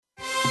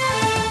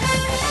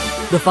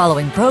The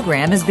following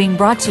program is being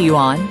brought to you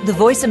on the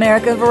Voice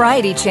America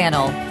Variety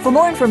Channel. For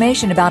more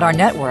information about our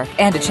network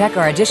and to check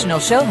our additional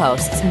show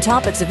hosts and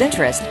topics of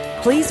interest,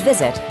 please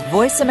visit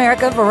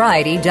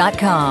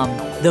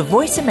voiceamericavariety.com. The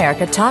Voice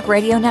America Talk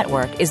Radio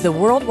Network is the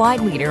worldwide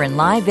leader in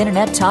live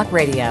Internet talk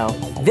radio.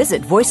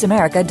 Visit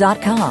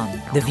voiceamerica.com.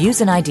 The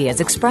views and ideas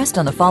expressed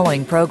on the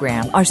following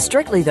program are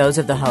strictly those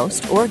of the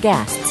host or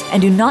guests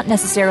and do not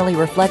necessarily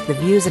reflect the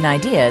views and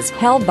ideas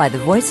held by the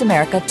Voice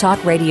America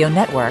Talk Radio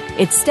Network,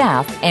 its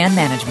staff, and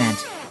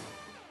management.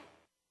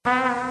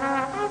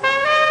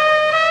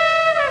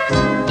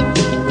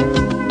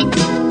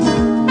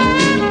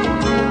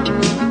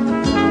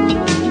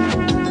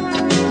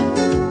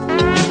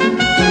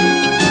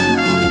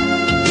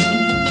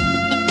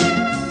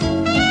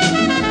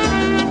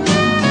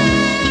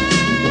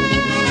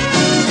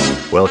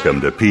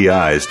 Welcome to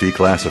PIs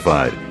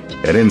Declassified,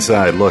 an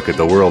inside look at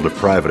the world of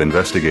private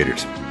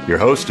investigators. Your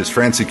host is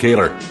Francie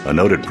Kaler, a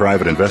noted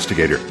private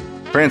investigator.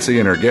 Francie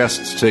and her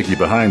guests take you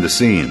behind the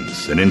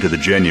scenes and into the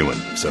genuine,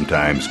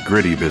 sometimes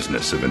gritty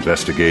business of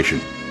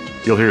investigation.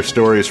 You'll hear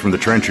stories from the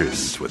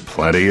trenches with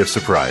plenty of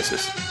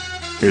surprises.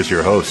 Here's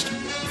your host,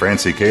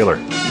 Francie Kaler.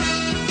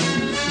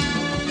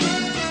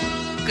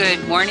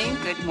 Good morning,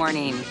 good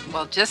morning.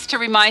 Well, just to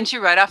remind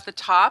you right off the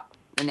top,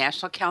 the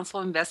National Council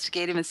of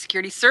Investigative and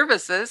Security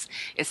Services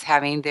is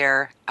having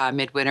their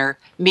midwinter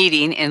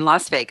meeting in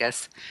Las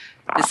Vegas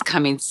this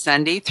coming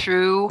Sunday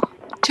through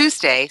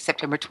Tuesday,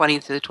 September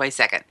 20th through the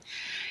 22nd.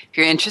 If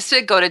you're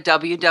interested, go to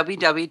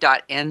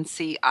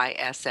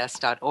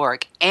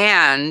www.nciss.org.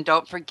 And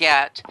don't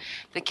forget,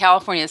 the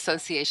California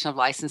Association of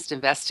Licensed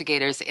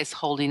Investigators is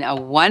holding a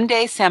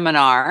one-day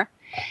seminar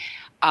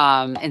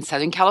in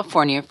Southern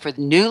California for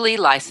newly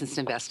licensed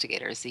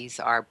investigators. These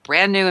are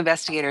brand new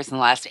investigators in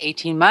the last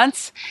 18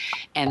 months.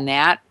 And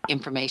that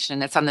information,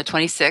 that's on the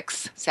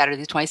 26th, Saturday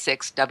the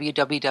 26th,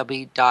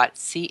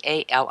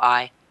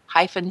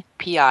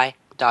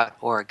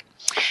 www.cali-pi.org.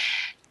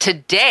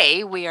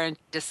 Today, we are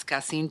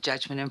discussing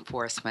judgment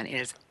enforcement. It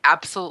is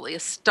absolutely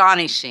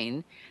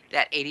astonishing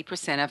that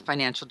 80% of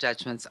financial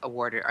judgments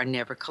awarded are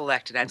never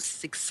collected. I'm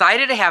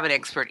excited to have an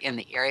expert in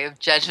the area of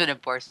judgment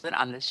enforcement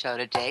on the show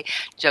today,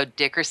 Joe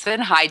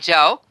Dickerson. Hi,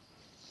 Joe.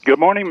 Good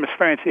morning, Miss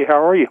Francie.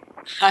 How are you?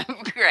 I'm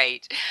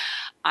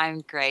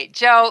great.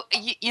 Joe,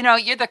 you know,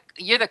 you're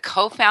the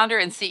co-founder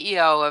and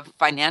CEO of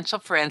Financial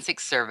Forensic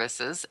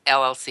Services,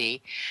 LLC,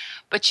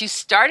 but you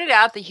started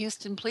out the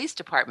Houston Police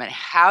Department.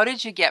 How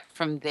did you get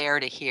from there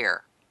to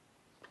here?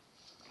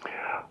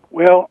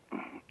 Well,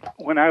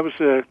 when I was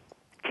a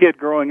kid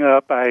growing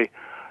up,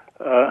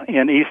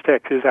 in East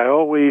Texas, I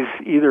always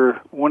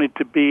either wanted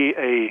to be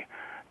a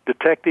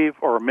detective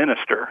or a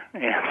minister,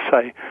 and so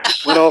I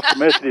went off to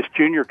Methodist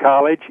Junior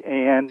College,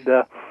 and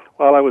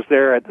while I was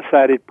there, I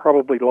decided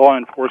probably law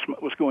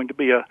enforcement was going to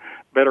be a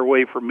better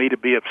way for me to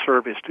be of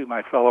service to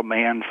my fellow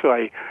man, so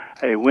I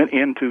went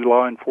into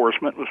law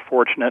enforcement, was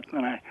fortunate,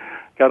 and I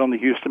got on the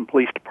Houston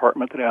Police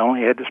Department that I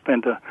only had to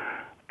spend a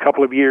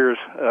couple of years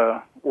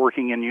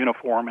working in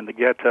uniform in the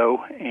ghetto,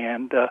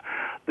 and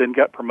then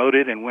got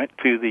promoted and went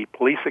to the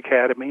police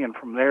academy, and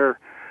from there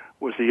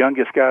was the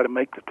youngest guy to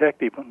make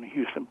detective in the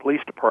Houston Police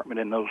Department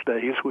in those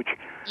days, which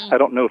I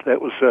don't know if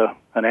that was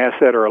an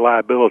asset or a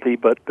liability,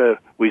 but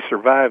we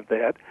survived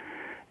that,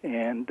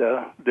 and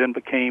then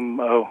became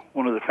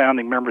one of the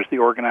founding members of the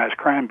Organized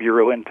Crime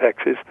Bureau in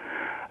Texas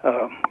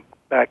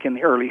back in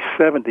the early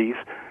 70s,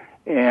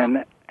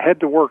 and had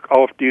to work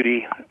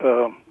off-duty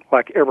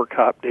like every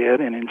cop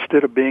did, and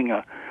instead of being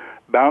a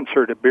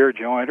bouncer at a beer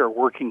joint or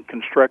working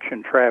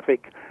construction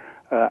traffic,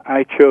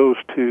 I chose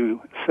to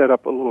set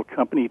up a little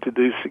company to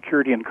do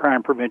security and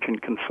crime prevention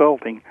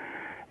consulting.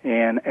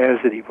 And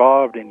as it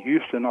evolved in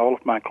Houston, all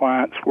of my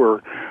clients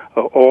were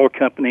oil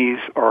companies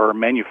or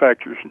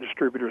manufacturers and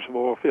distributors of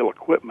oil field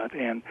equipment.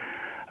 And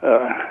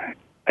I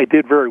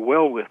did very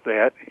well with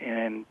that,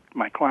 and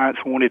my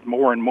clients wanted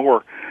more and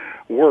more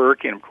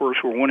work, and of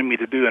course were wanting me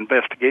to do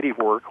investigative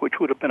work, which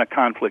would have been a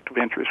conflict of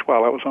interest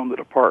while I was on the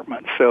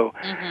department. So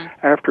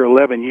after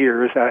 11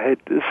 years, I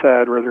had to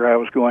decide whether I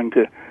was going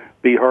to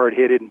be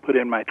hard-headed and put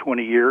in my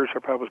 20 years or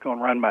if I was going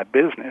to run my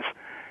business.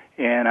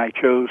 And I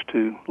chose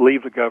to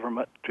leave the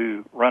government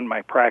to run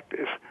my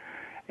practice.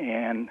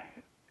 And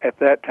at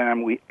that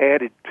time, we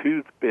added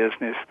to the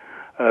business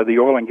the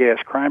Oil and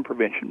Gas Crime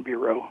Prevention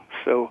Bureau.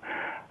 So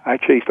I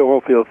chased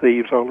oil field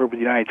thieves all over the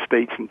United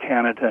States and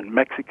Canada and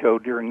Mexico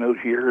during those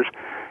years,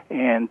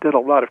 and did a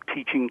lot of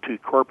teaching to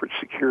corporate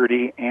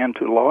security and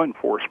to law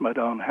enforcement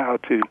on how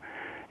to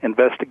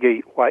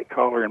investigate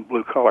white-collar and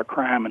blue-collar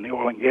crime in the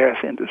oil and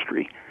gas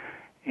industry.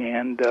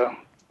 And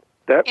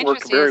that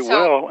worked very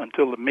well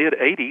until the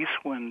mid-'80s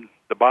when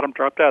the bottom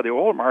dropped out of the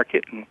oil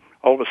market, and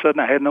all of a sudden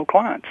I had no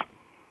clients.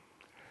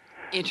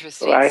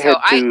 Interesting. So I've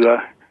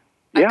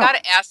got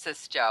to ask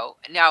this, Joe.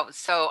 Now,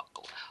 so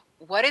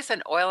what is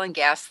an oil and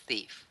gas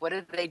thief? What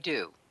do they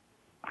do?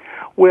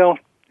 Well,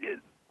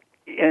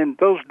 in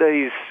those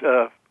days,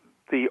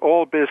 the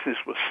oil business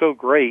was so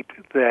great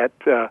that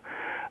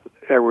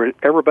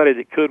everybody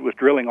that could was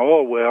drilling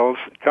oil wells.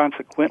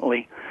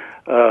 Consequently,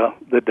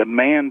 the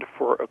demand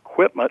for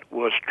equipment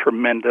was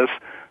tremendous.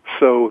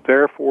 So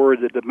therefore,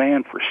 the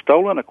demand for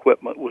stolen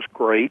equipment was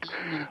great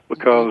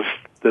because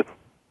the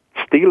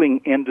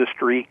stealing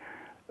industry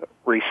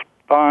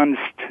responds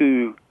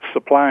to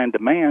supply and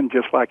demand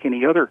just like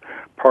any other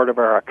part of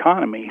our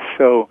economy.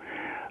 So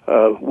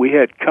we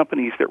had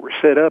companies that were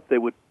set up. They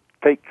would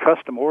take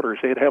custom orders.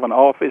 They'd have an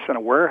office and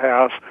a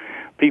warehouse.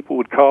 People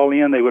would call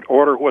in. They would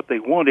order what they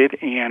wanted,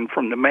 and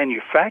from the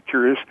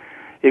manufacturers,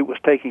 it was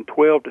taking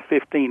 12 to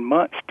 15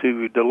 months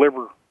to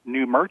deliver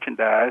new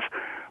merchandise.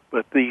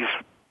 But these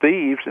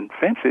thieves and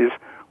fences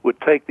would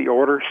take the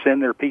order,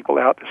 send their people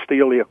out to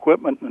steal the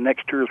equipment in the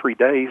next 2 or 3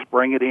 days,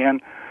 bring it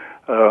in,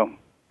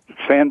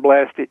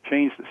 sandblast it,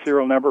 change the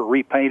serial number,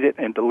 repaint it,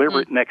 and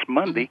deliver it next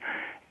Monday.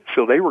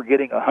 So they were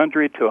getting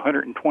 100 to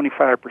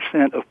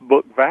 125% of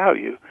book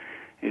value.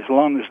 As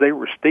long as they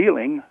were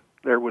stealing,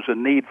 there was a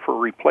need for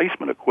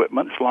replacement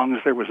equipment. As long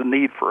as there was a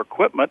need for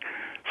equipment,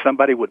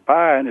 somebody would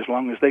buy, and as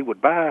long as they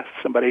would buy,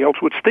 somebody else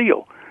would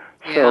steal.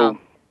 Yeah. So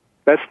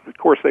that's, of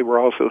course, they were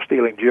also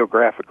stealing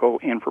geographical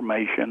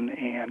information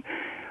and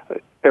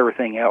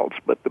everything else,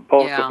 but the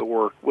bulk of the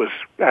work was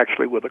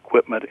actually with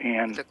equipment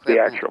and the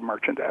actual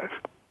merchandise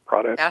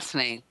product.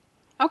 Fascinating.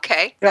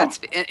 Okay, that's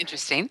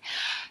interesting.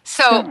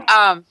 So,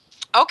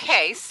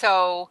 okay,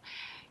 so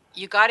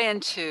you got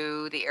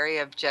into the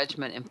area of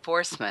judgment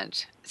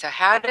enforcement. So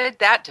how did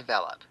that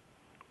develop?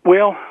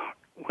 Well,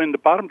 when the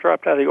bottom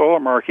dropped out of the oil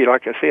market,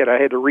 like I said,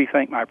 I had to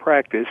rethink my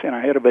practice, and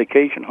I had a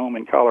vacation home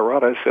in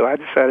Colorado, so I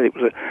decided it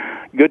was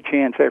a good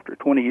chance after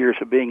 20 years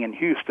of being in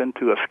Houston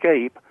to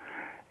escape,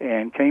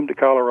 and came to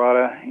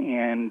Colorado,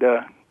 and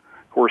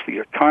of course the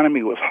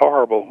economy was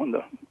horrible when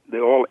the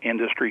oil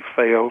industry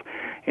failed,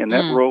 and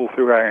that rolled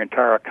through our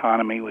entire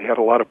economy. We had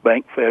a lot of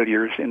bank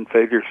failures and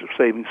failures of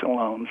savings and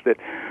loans that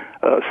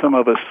some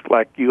of us,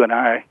 like you and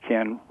I,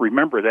 can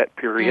remember that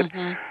period.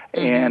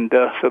 And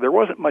so there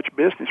wasn't much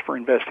business for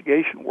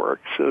investigation work.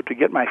 So to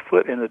get my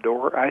foot in the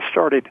door, I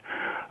started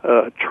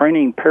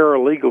training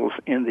paralegals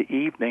in the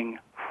evening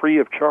free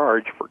of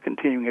charge for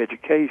continuing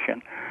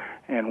education.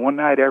 And one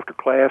night after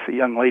class, a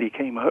young lady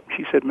came up.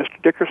 She said,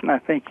 "Mr. Dickerson, I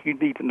think you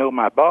need to know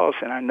my boss,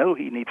 and I know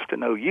he needs to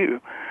know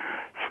you."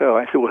 So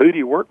I said, "Well, who do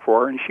you work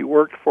for?" And she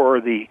worked for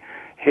the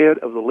head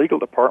of the legal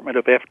department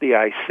of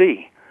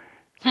FDIC.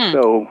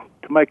 So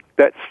to make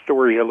that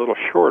story a little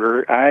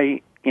shorter,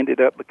 I ended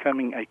up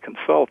becoming a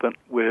consultant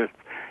with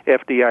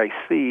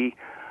FDIC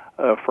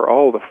for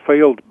all the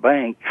failed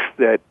banks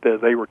that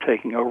they were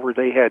taking over.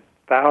 They had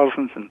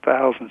thousands and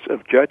thousands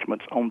of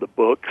judgments on the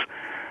books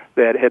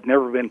that had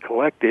never been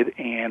collected,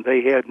 and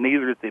they had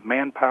neither the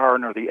manpower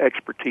nor the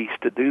expertise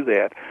to do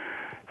that.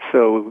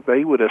 So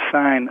they would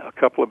assign a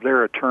couple of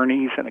their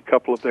attorneys and a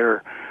couple of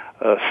their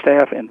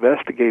staff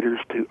investigators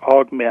to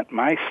augment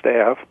my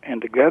staff,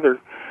 and together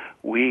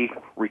we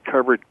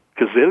recovered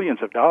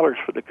gazillions of dollars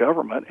for the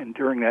government. And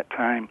during that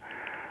time,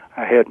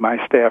 I had my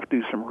staff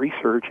do some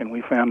research, and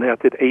we found out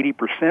that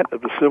 80%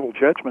 of the civil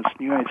judgments in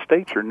the United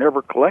States are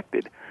never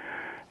collected.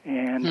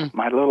 And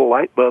my little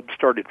light bulb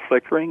started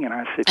flickering, and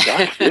I said,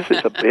 "Gosh, this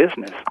is a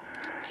business."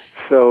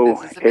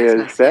 So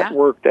as that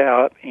worked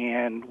out,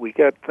 and we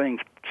got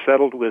things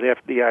settled with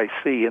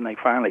FDIC, and they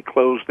finally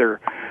closed their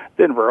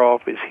Denver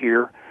office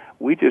here,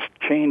 we just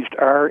changed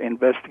our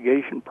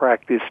investigation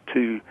practice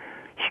to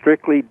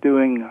strictly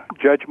doing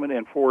judgment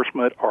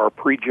enforcement or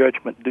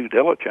prejudgment due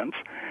diligence.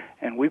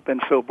 And we've been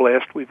so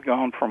blessed. We've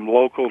gone from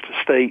local to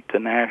state to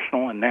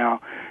national and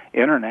now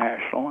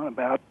international. And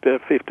about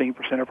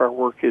 15% of our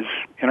work is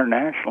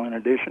international, in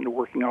addition to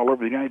working all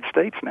over the United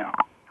States now.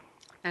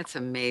 That's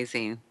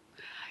amazing.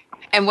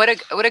 And what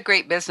a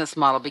great business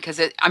model, because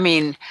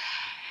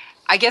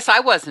I guess I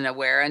wasn't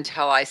aware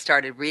until I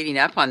started reading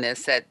up on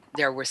this that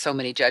there were so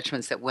many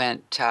judgments that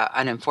went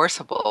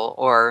unenforceable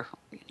or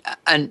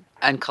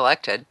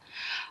uncollected.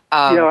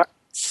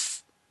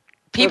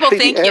 People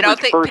think, the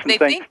average person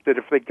thinks that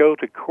if they go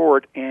to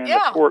court and the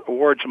court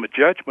awards them a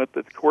judgment,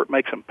 that the court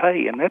makes them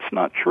pay, and that's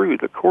not true.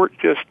 The court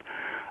just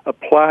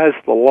applies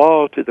the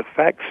law to the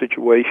fact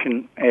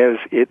situation as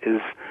it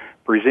is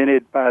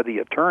presented by the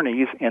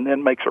attorneys, and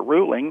then makes a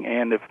ruling.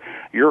 And if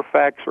your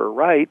facts are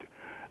right,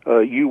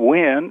 you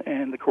win,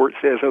 and the court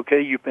says,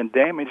 "Okay, you've been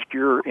damaged.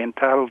 You're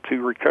entitled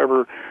to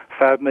recover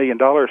 $5 million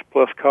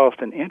plus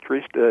cost and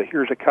interest.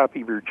 Here's a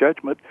copy of your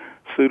judgment,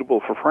 suitable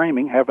for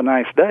framing. Have a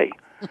nice day."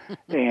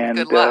 And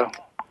good luck.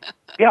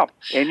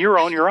 And you're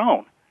on your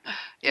own.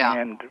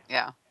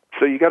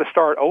 So you got to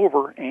start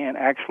over and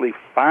actually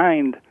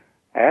find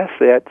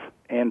assets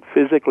and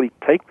physically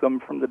take them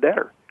from the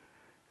debtor.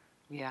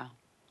 It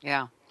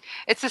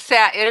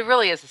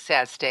really is a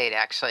sad state,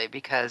 actually,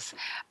 because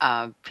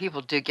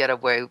people do get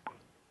away,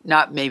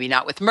 not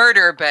with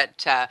murder,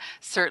 but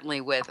certainly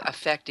with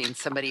affecting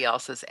somebody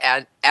else's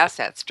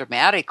assets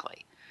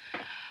dramatically.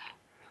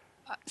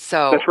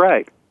 So that's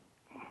right.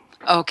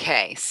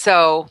 Okay,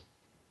 so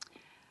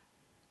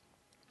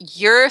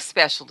your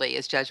specialty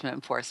is judgment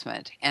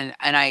enforcement, and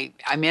I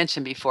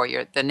mentioned before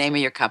the name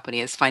of your company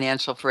is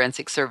Financial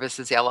Forensic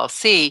Services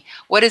LLC.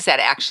 What does that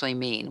actually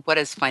mean? What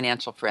is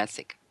financial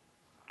forensic?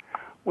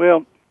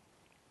 Well,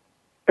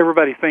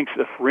 everybody thinks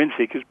of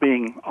forensic as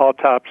being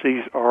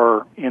autopsies,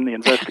 or in the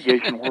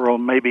investigation world,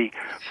 maybe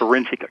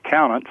forensic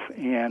accountants,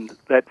 and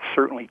that's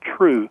certainly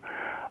true.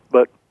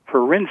 But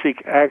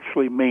forensic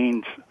actually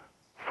means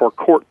for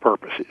court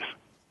purposes.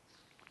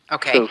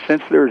 Okay. So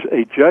since there's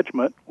a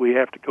judgment, we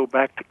have to go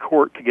back to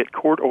court to get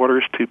court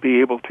orders to be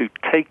able to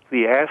take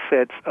the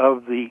assets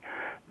of the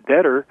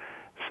debtor.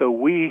 So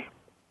we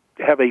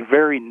have a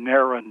very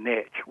narrow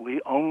niche.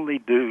 We only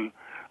do,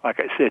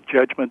 like I said,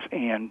 judgments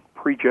and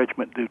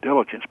prejudgment due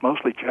diligence,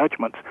 mostly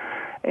judgments.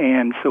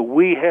 And so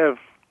we have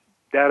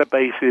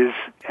databases,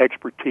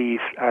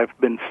 expertise. I've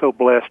been so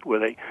blessed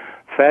with a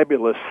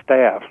fabulous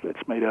staff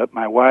that's made up.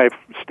 My wife,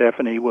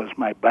 Stephanie, was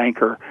my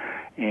banker,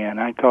 and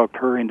I talked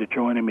her into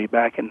joining me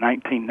back in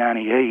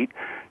 1998.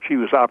 She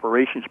was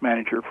operations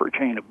manager for a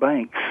chain of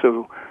banks,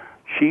 so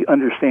she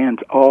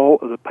understands all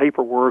of the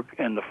paperwork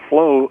and the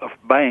flow of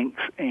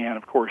banks, and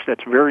of course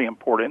that's very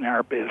important in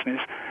our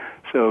business.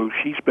 So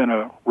she's been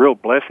a real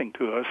blessing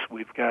to us.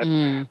 We've got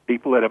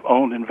people that have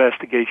owned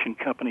investigation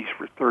companies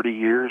for 30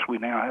 years. We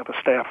now have a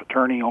staff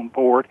attorney on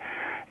board,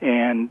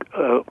 and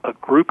a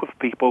group of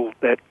people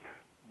that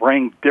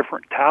bring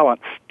different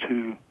talents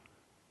to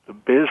the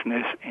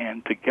business,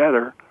 and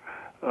together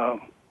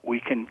we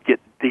can get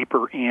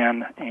deeper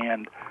in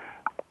and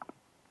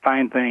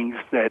find things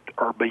that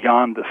are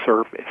beyond the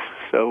surface.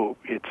 So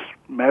it's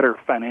matter of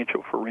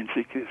financial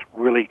forensic is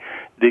really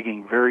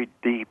digging very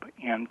deep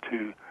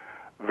into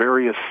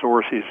various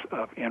sources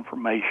of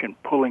information,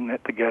 pulling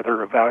that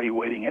together,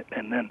 evaluating it,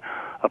 and then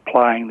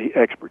applying the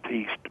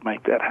expertise to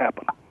make that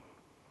happen.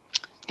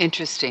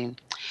 Interesting.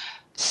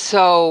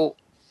 So,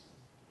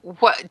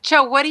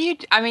 Joe, what do you,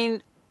 I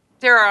mean,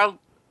 there are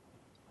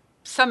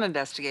some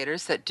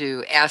investigators that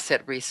do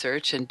asset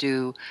research and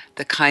do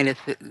the kind of,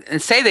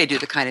 and say they do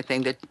the kind of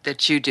thing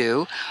that you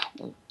do.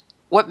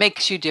 What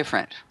makes you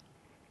different?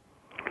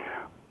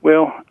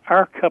 Well,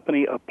 our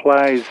company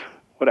applies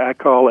what I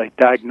call a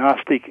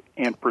diagnostic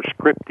and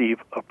prescriptive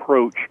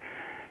approach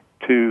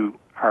to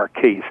our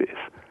cases.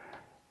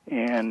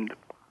 And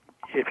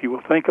if you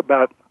will think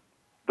about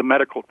the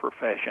medical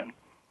profession,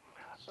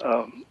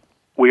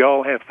 we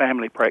all have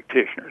family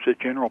practitioners, a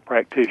general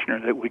practitioner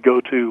that we go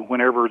to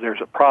whenever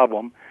there's a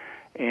problem,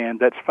 and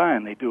that's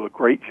fine. They do a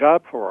great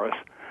job for us.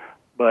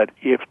 But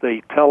if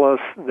they tell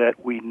us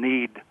that we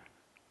need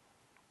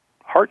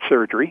heart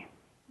surgery,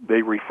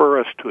 they refer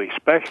us to a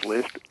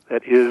specialist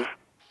that is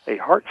a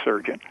heart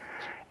surgeon,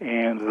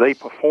 and they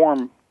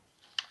perform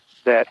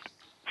that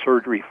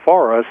surgery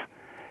for us,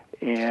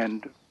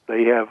 and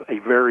they have a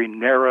very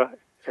narrow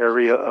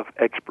area of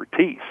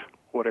expertise,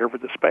 whatever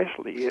the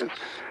specialty is.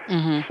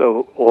 Mm-hmm.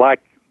 So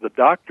like the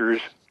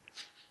doctors,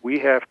 we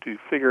have to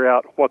figure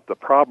out what the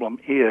problem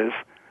is,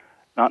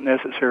 not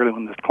necessarily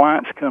when the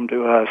clients come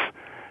to us.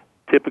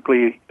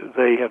 Typically,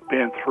 they have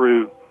been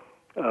through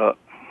 2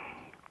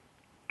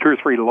 or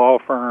 3 law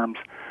firms,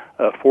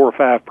 4 or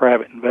 5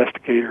 private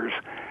investigators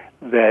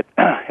that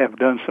have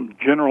done some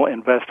general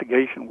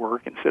investigation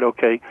work and said,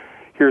 okay,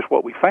 here's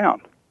what we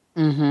found.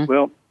 Mm-hmm.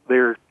 Well,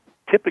 they're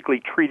typically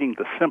treating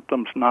the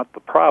symptoms, not the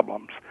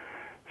problems.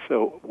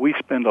 So we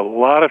spend a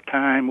lot of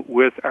time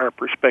with our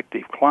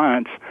prospective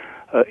clients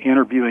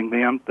interviewing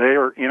them. They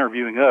are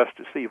interviewing us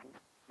to see if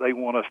they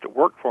want us to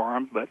work for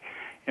them, but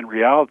in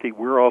reality,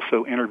 we're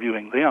also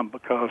interviewing them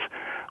because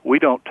we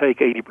don't take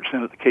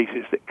 80% of the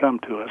cases that come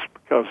to us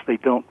because they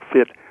don't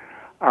fit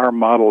our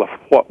model of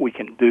what we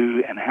can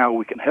do and how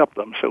we can help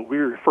them. So we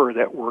refer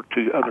that work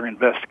to other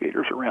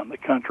investigators around the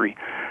country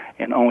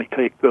and only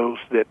take those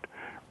that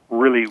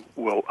really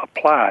will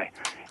apply.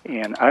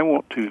 And I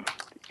want to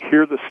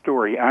hear the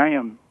story. I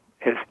am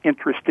as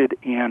interested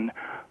in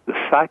the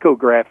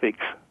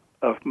psychographics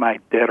of my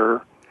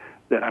debtor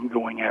that I'm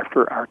going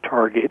after, our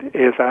target,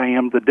 as I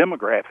am the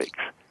demographics.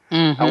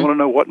 Mm-hmm. I want to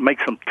know what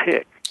makes them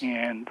tick.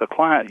 And the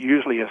client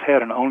usually has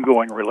had an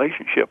ongoing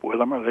relationship with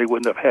them, or they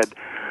wouldn't have had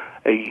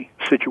a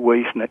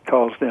situation that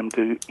caused them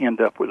to end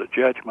up with a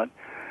judgment.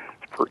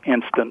 For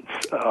instance,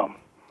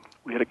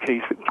 we had a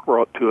case that was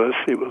brought to us.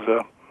 It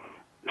was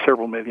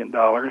several $1 million,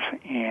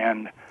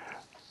 and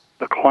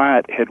the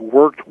client had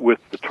worked with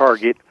the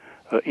target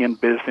in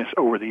business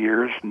over the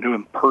years, knew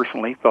him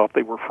personally, thought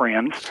they were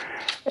friends.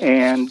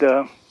 And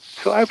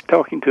so I was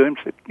talking to him,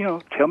 said,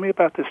 tell me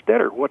about this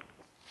debtor.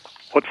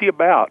 What's he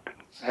about?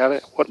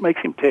 What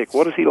makes him tick?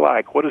 What does he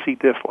like? What does he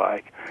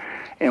dislike?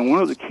 And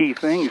one of the key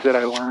things that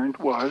I learned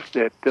was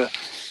that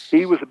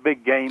he was a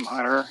big game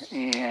hunter,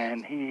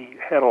 and he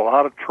had a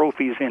lot of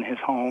trophies in his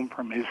home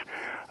from his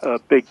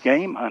big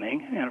game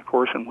hunting. And, of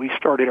course, when we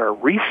started our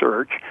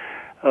research,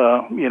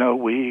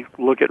 we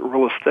look at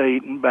real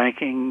estate and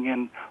banking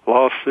and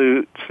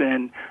lawsuits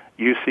and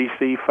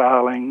UCC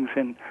filings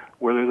and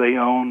whether they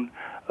own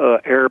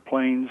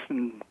airplanes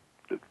and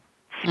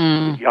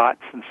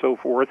yachts and so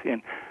forth.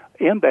 And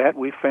in that,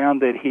 we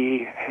found that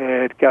he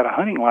had got a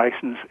hunting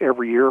license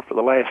every year for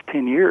the last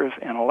 10 years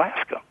in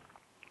Alaska.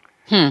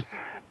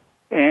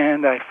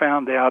 And I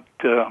found out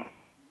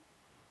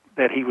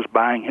that he was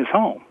buying his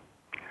home.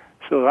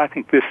 So I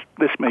think this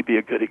may be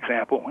a good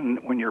example.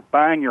 When you're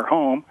buying your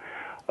home,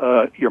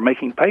 you're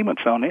making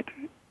payments on it.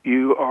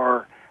 You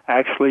are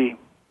actually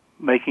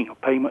making a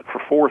payment for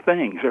 4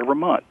 things every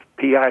month: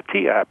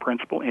 PITI,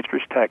 principal,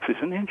 interest, taxes,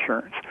 and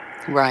insurance.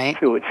 Right.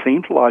 So it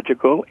seems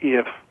logical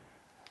if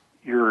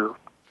your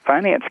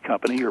finance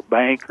company, your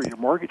bank, or your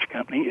mortgage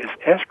company is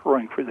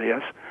escrowing for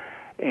this,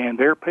 and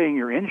they're paying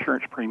your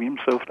insurance premium.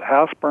 So if the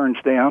house burns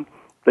down,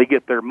 they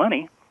get their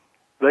money.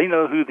 They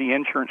know who the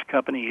insurance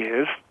company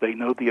is. They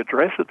know the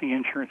address of the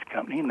insurance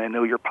company, and they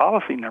know your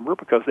policy number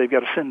because they've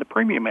got to send the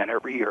premium in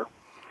every year.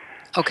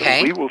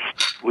 Okay. So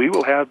we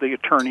will have the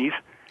attorneys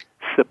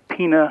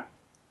subpoena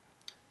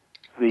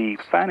the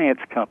finance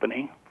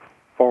company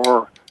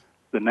for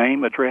the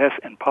name, address,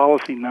 and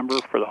policy number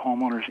for the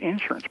homeowner's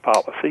insurance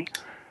policy,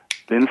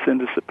 then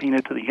send a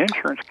subpoena to the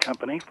insurance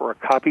company for a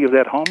copy of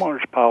that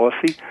homeowner's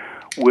policy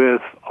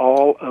with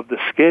all of the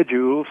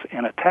schedules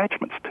and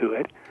attachments to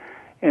it.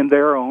 And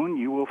thereon,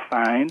 you will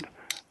find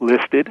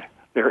listed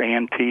their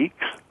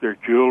antiques, their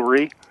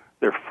jewelry,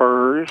 their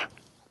furs,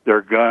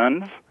 their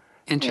guns,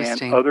 and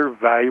other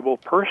valuable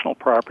personal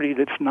property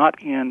that's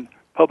not in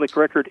public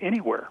record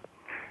anywhere.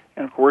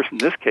 And, of course, in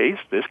this case,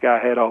 this guy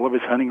had all of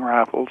his hunting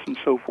rifles and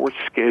so forth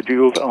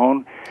scheduled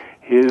on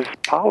his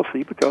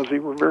policy because they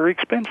were very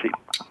expensive.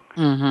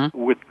 Mm-hmm.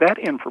 With that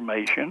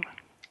information,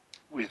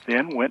 we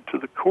then went to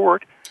the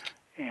court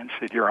and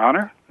said, Your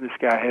Honor, this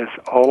guy has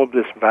all of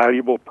this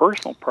valuable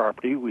personal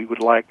property. We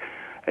would like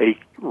a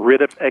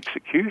writ of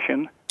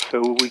execution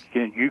so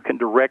you can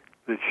direct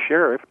the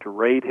sheriff to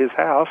raid his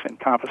house and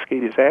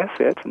confiscate his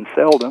assets and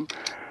sell them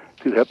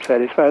to help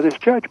satisfy this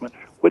judgment,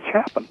 which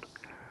happened.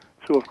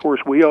 So, of course,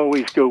 we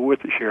always go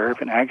with the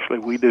sheriff, and actually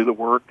we do the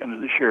work under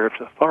the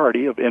sheriff's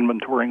authority of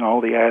inventorying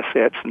all the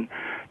assets and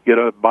get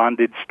a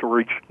bonded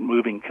storage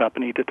moving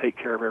company to take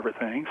care of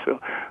everything. So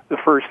the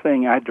first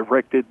thing I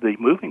directed the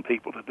moving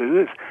people to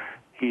do is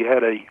he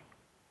had a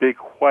big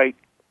white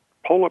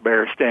polar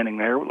bear standing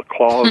there with the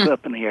claws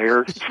up in the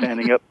air,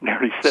 standing up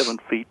nearly 7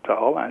 feet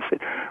tall. I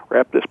said,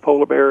 wrap this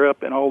polar bear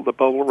up in all the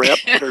bubble wrap,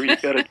 whatever you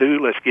got to do,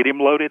 let's get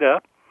him loaded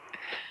up.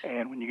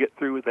 And when you get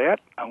through with that,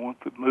 I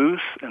want the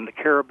moose and the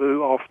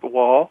caribou off the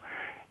wall.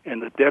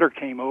 And the debtor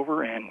came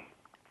over and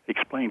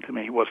explained to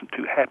me he wasn't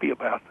too happy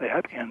about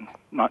that in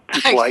not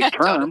too polite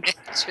terms,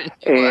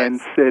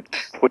 and said,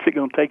 what's it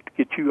going to take to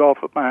get you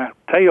off of my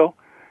tail?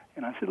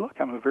 And I said, look,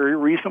 I'm a very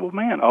reasonable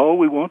man. All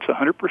we want is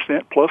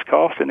 100% plus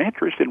cost and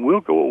interest, and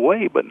we'll go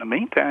away. But in the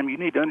meantime, you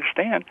need to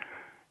understand,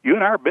 you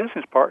and I are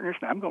business partners,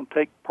 and I'm going to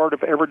take part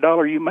of every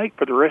dollar you make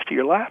for the rest of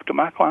your life till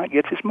my client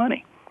gets his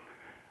money.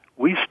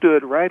 We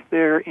stood right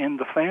there in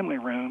the family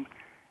room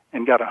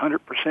and got 100%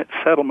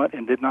 settlement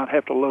and did not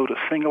have to load a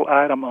single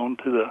item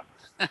onto the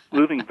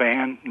moving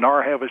van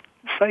nor have a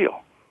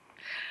sale.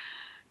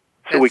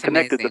 So we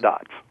connected the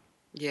dots.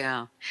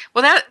 Yeah.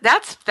 Well,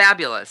 that's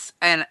fabulous.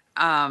 And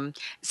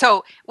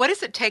so what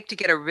does it take to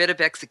get a writ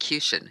of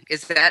execution?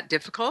 Is that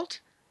difficult?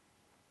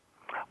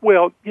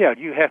 Well, yeah,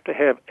 you have to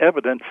have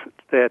evidence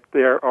that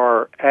there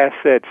are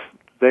assets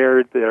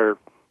there that are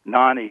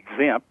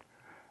non-exempt.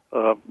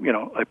 A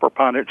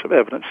preponderance of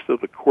evidence, so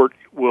the court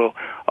will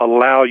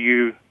allow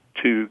you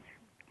to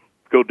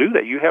go do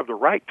that. You have the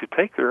right to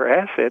take their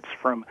assets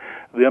from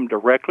them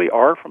directly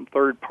or from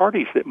third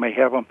parties that may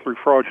have them through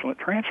fraudulent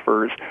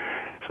transfers.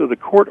 So the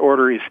court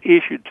order is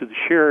issued to the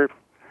sheriff.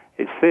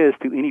 It says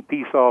to any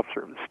peace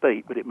officer of the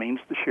state, but it means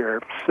the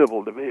sheriff's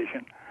civil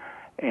division.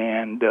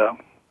 And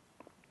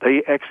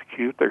they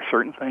execute. There are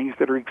certain things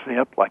that are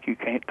exempt, like you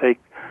can't take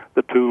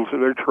the tools of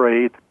their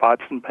trade, the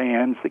pots and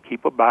pans. They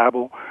keep a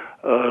Bible.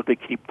 They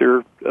keep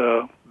their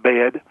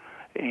bed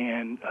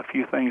and a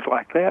few things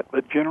like that.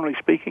 But generally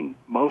speaking,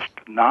 most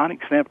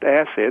non-exempt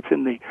assets,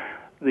 and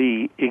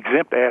the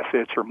exempt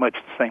assets are much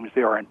the same as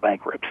they are in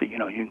bankruptcy. You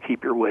can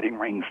keep your wedding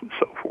rings and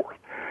so forth.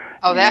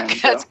 Oh,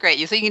 that's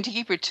great. So you can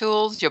keep your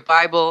tools, your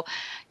Bible,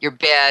 your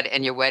bed,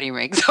 and your wedding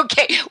rings.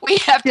 Okay, we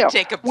have to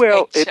take a break.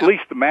 Well, at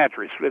least the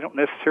mattress. They don't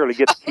necessarily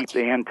get to keep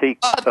the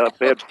antique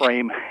bed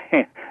frame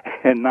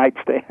and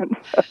nightstand.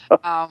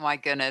 Oh, my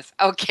goodness.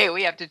 Okay,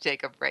 we have to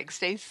take a break.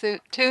 Stay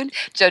tuned.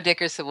 Joe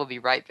Dickerson will be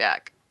right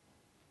back.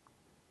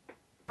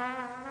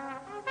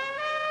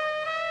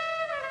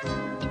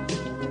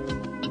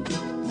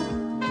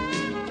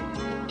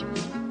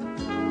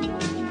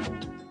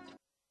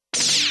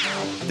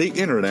 The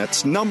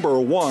Internet's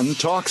 #1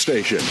 talk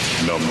station.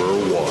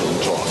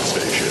 #1 talk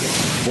station.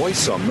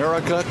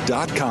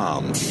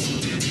 VoiceAmerica.com.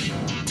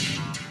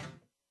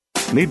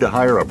 Need to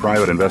hire a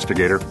private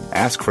investigator?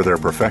 Ask for their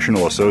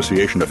professional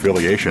association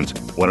affiliations.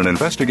 When an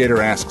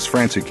investigator asks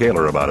Francie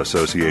Kaler about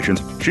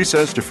associations, she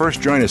says to first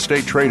join a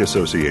state trade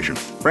association.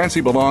 Francie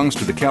belongs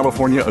to the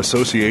California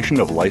Association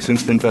of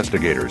Licensed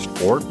Investigators,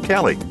 or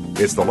CALI.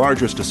 It's the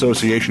largest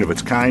association of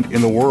its kind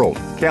in the world.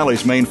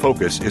 Cali's main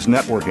focus is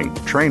networking,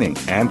 training,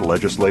 and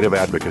legislative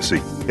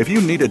advocacy. If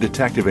you need a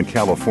detective in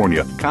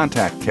California,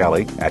 contact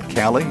Cali at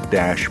cali-pi.org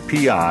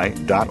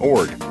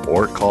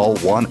or call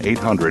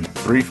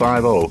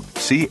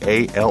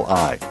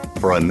 1-800-350-CALI.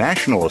 For a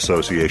national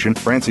association,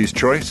 Francie's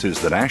choice is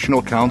the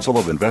National Council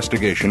of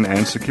Investigation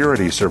and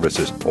Security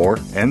Services, or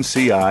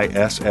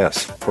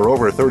NCISS. For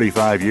over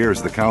 35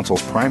 years, the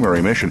Council's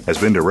primary mission has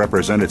been to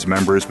represent its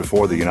members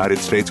before the United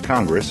States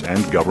Congress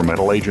and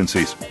governmental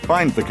agencies.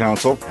 Find the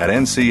Council at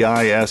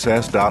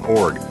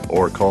nciss.org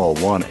or call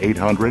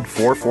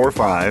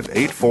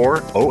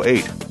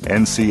 1-800-445-8408.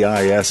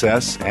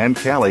 NCISS and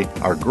Cali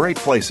are great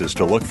places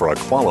to look for a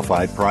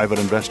qualified private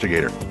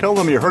investigator. Tell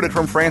them you heard it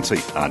from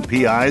Francie on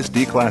PIs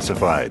Declassified.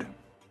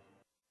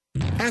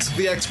 Ask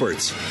the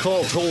experts.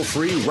 Call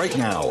toll-free right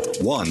now,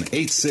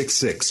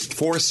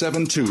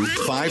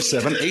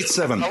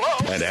 1-866-472-5787.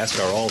 And ask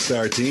our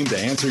All-Star team to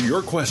answer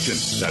your question.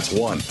 That's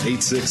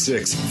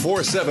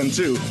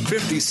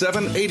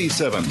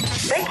 1-866-472-5787.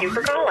 Thank you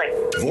for calling.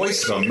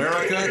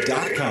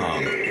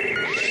 VoiceAmerica.com.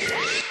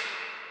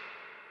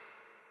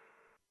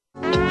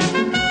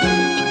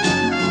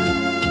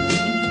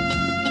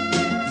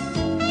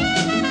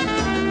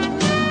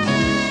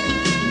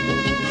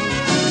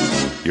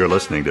 You're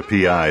listening to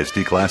PIs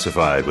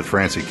Declassified with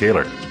Francie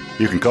Kaler.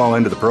 You can call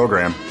into the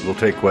program. We'll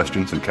take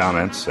questions and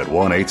comments at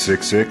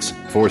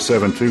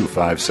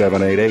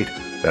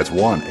 1-866-472-5788. That's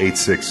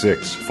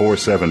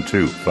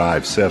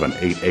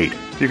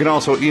 1-866-472-5788. You can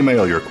also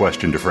email your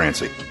question to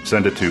Francie.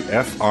 Send it to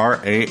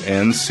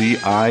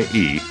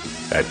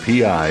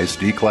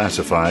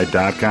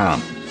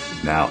francie@pisdeclassified.com.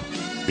 Now,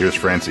 here's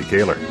Francie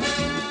Kaler.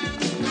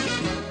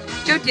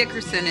 Joe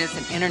Dickerson is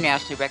an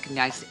internationally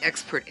recognized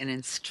expert and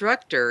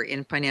instructor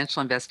in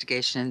financial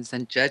investigations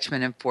and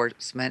judgment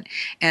enforcement.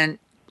 And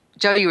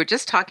Joe, you were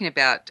just talking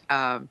about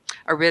a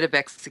writ of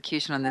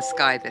execution on this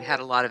guy that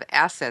had a lot of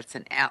assets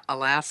in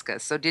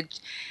Alaska. So did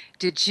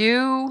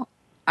you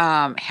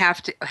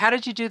have to? How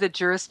did you do the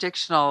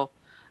jurisdictional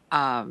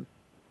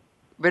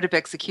writ of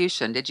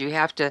execution? Did you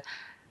have to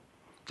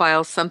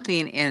file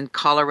something in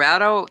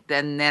Colorado,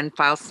 then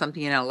file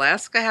something in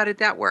Alaska? How did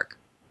that work?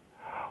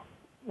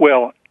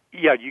 Well,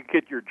 yeah, you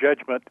get your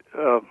judgment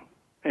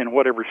in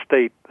whatever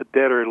state the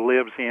debtor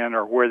lives in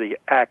or where the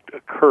act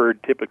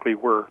occurred. Typically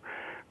where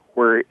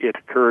it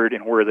occurred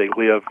and where they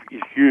live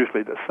is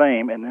usually the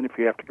same. And then if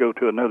you have to go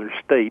to another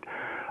state,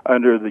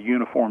 under the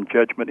Uniform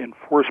Judgment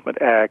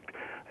Enforcement Act,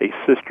 a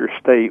sister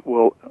state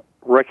will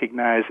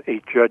recognize a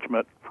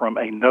judgment from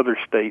another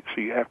state.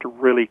 So you have to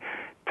really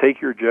take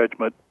your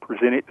judgment,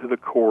 present it to the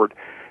court.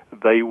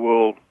 They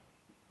will,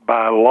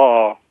 by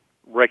law,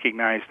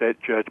 recognize that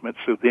judgment,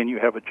 so then you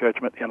have a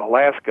judgment in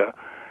Alaska,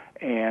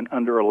 and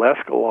under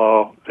Alaska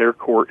law, their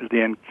court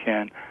then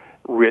can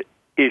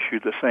issue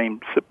the same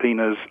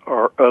subpoenas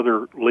or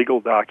other legal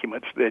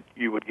documents that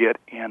you would get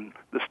in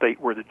the state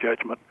where the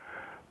judgment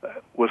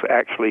was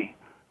actually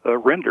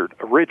rendered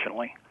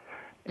originally.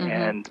 Mm-hmm.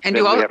 And then we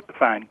have to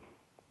find...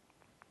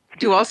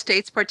 Do all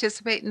states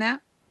participate in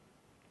that?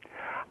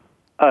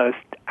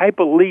 I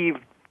believe...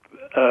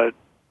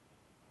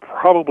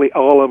 probably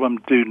all of them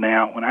do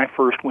now. When I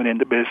first went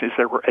into business,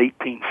 there were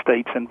 18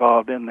 states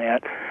involved in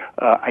that.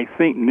 I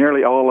think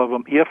nearly all of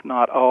them, if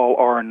not all,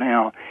 are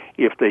now.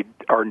 If they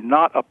are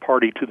not a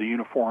party to the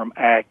Uniform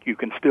Act, you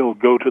can still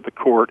go to the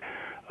court,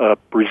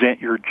 present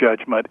your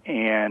judgment,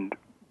 and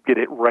get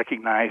it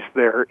recognized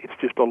there. It's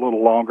just a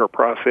little longer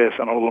process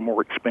and a little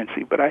more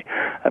expensive. But I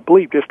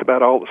believe just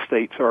about all the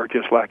states are,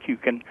 just like you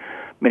can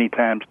many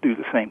times do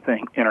the same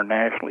thing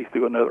internationally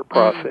through another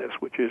process,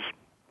 which is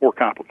more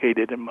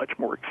complicated and much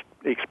more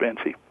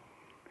expensive.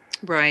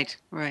 Right.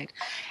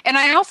 And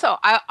I also,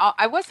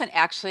 I wasn't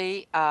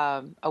actually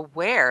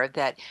aware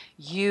that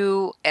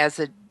you, as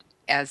the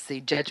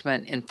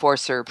judgment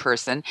enforcer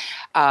person,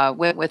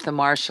 went with the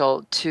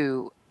marshal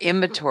to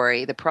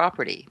inventory the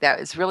property.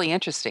 That is really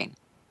interesting.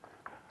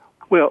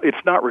 Well,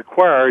 it's not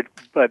required,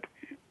 but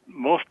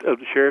most of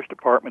the sheriff's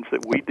departments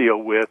that we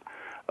deal with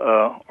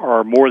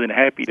are more than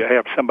happy to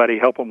have somebody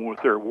help them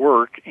with their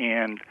work,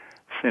 and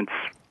since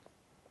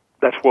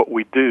that's what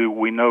we do,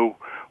 we know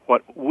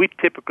what we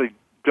typically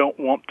don't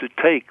want to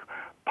take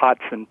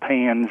pots and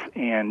pans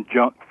and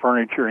junk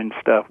furniture and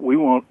stuff. We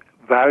want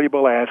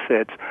valuable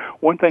assets.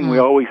 One thing we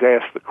always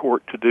ask the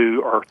court to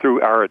do, or through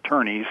our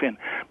attorneys, and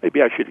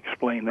maybe I should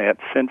explain that,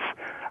 since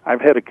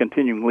I've had a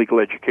continuing legal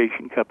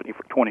education company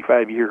for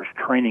 25 years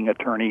training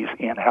attorneys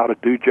in how to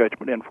do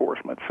judgment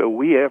enforcement. So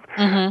we have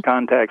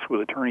contacts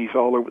with attorneys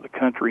all over the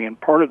country, and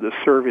part of the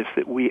service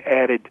that we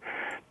added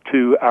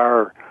to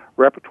our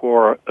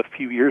repertoire a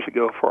few years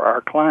ago for our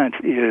clients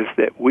is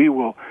that we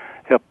will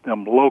help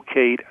them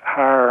locate,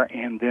 hire,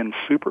 and then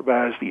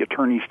supervise the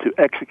attorneys to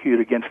execute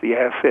against the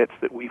assets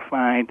that we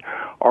find,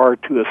 or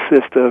to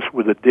assist us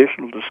with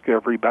additional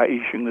discovery by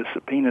issuing the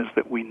subpoenas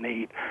that we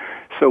need.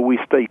 So we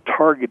stay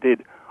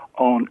targeted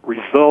on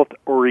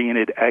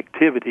result-oriented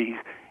activities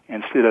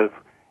instead of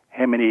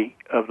how many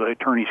of the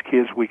attorney's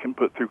kids we can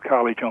put through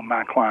college on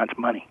my client's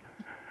money.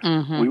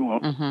 Mm-hmm. We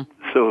won't.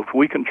 So if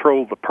we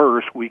control the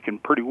purse, we can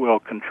pretty well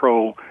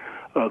control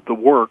the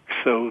work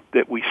so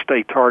that we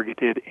stay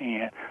targeted.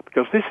 And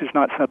because this is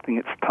not something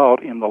that's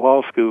taught in the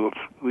law schools,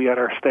 we had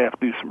our staff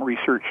do some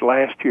research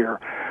last year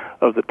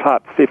of the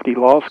top 50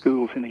 law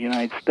schools in the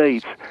United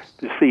States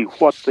to see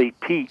what they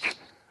teach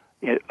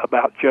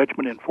about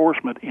judgment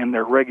enforcement in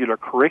their regular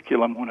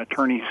curriculum when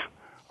attorneys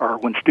or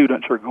when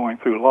students are going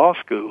through law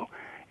school.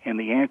 And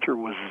the answer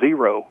was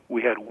 0.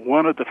 We had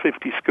one of the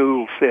 50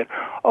 schools said,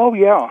 oh,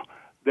 yeah,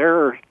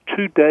 there are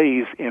 2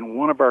 days in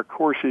one of our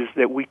courses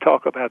that we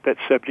talk about that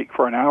subject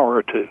for an hour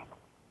or two.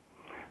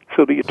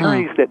 So the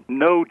attorneys that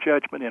know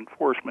judgment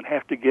enforcement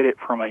have to get it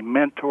from a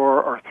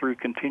mentor or through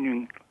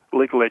continuing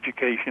legal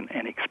education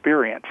and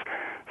experience.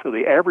 So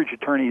the average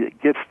attorney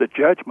that gets the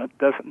judgment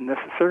doesn't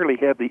necessarily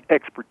have the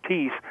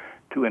expertise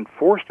to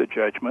enforce the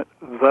judgment,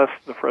 thus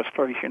the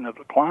frustration of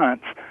the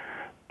clients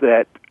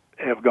that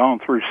have gone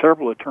through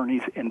several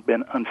attorneys and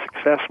been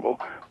unsuccessful,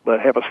 but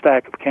have a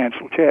stack of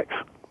canceled checks.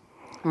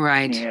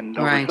 Right. And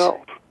no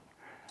results.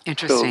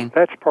 Interesting. So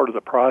that's part of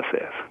the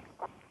process.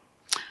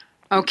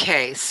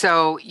 Okay,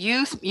 so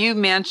you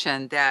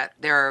mentioned that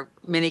there are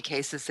many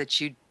cases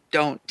that you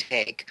don't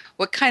take.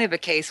 What kind of a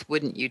case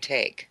wouldn't you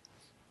take?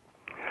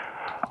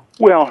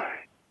 Well,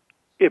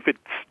 if it's,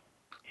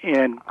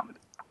 and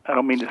I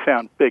don't mean to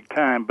sound big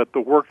time, but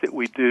the work that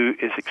we do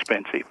is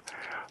expensive.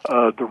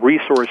 The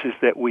resources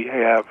that we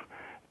have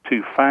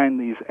to find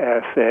these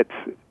assets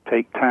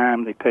take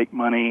time, they take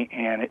money,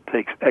 and it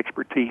takes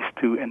expertise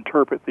to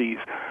interpret these.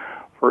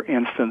 For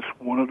instance,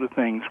 one of the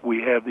things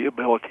we have the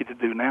ability to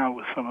do now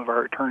with some of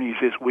our attorneys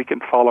is we can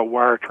follow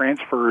wire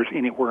transfers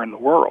anywhere in the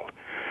world.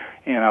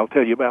 And I'll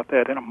tell you about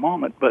that in a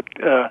moment. But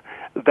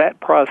that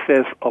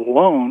process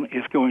alone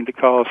is going to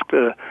cost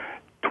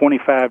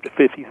 $25,000 to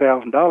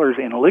 $50,000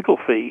 in legal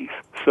fees.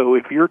 So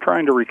if you're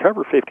trying to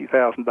recover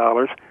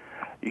 $50,000,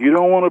 you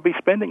don't want to be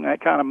spending that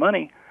kind of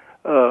money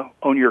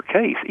on your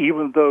case.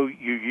 Even though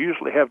you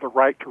usually have the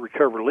right to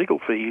recover legal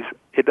fees,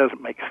 it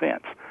doesn't make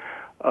sense.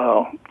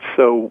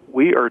 So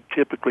we are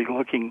typically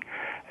looking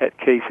at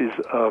cases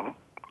of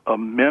a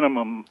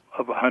minimum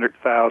of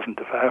 $100,000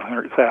 to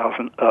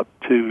 $500,000 up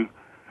to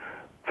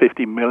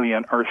 $50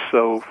 million or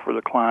so for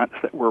the clients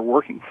that we're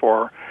working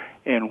for.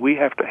 And we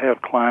have to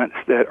have clients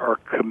that are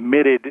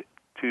committed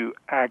to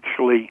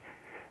actually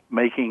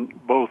making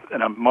both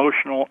an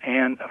emotional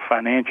and a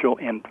financial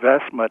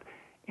investment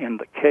in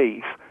the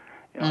case.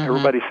 You know,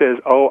 everybody says,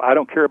 oh, I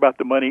don't care about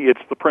the money,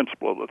 it's the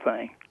principle of the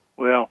thing.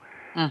 Well,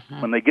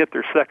 when they get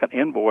their second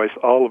invoice,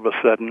 all of a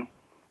sudden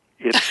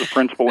it's the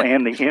principal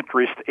and the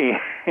interest,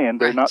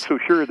 and they're not so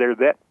sure they're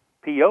that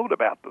PO'd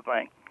about the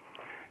thing.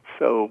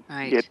 So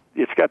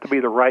it's got to be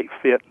the right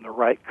fit and the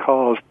right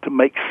cause to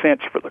make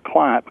sense for the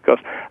client, because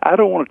I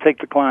don't want to take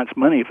the client's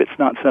money if it's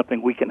not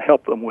something we can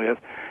help them with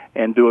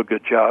and do a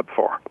good job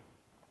for.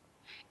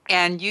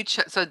 And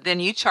so then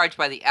you charge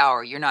by the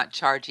hour. You're not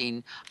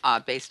charging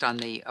based on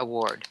the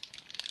award.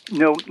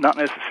 No, not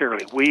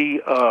necessarily.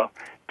 We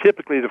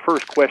typically the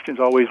first question is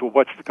always, well,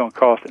 what's it going to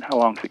cost and how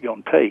long is it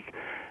going to take?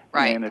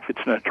 Right. And if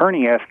it's an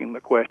attorney asking the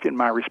question,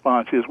 my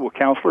response is, well,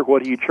 counselor,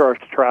 what do you charge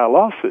to try a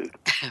lawsuit?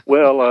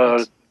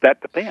 Well,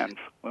 that depends.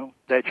 Well,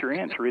 that's your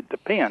answer. It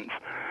depends.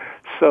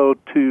 So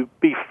to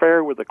be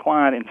fair with the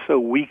client and so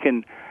we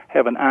can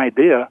have an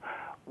idea,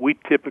 we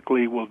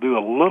typically will do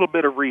a little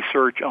bit of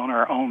research on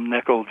our own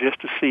nickel just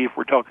to see if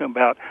we're talking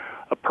about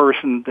a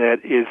person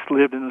that has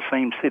lived in the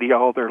same city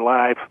all their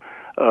life,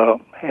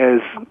 has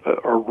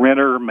a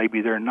renter,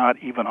 maybe they're not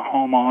even a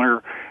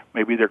homeowner,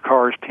 maybe their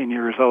car is 10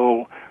 years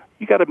old.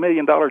 You got $1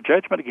 million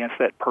judgment against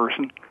that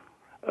person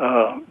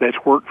that's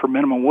worked for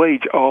minimum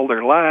wage all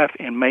their life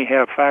and may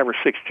have 5 or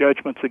 6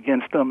 judgments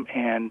against them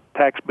and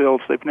tax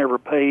bills they've never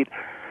paid.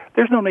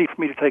 There's no need for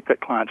me to take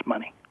that client's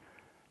money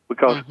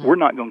because we're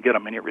not going to get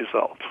them any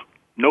results.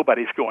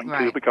 Nobody's going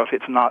to because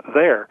it's not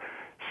there.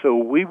 So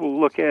we will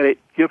look at it,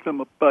 give them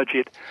a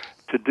budget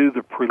to do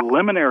the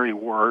preliminary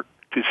work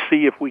to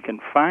see if we can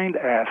find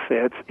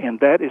assets, and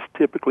that is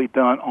typically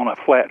done on a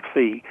flat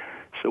fee.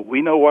 So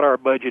we know what our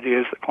budget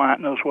is, the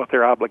client knows what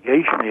their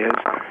obligation is,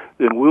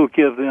 then we'll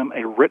give them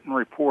a written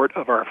report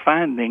of our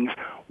findings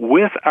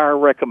with our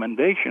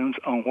recommendations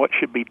on what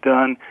should be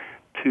done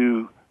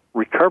to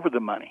recover the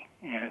money.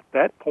 And at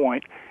that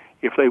point,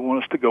 if they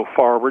want us to go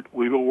forward,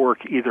 we will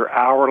work either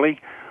hourly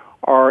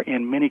or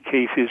in many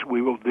cases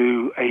we will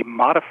do a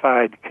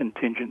modified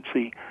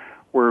contingency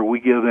where we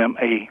give them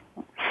a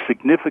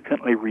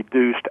significantly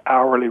reduced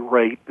hourly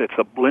rate that's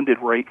a blended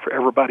rate for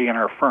everybody in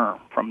our firm.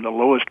 From the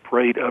lowest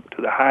rate up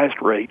to the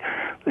highest rate,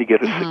 they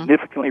get a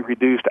significantly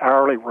reduced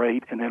hourly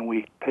rate, and then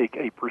we take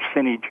a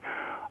percentage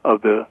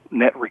of the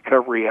net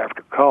recovery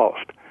after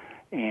cost.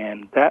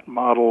 And that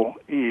model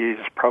is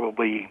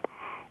probably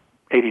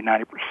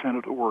 80-90%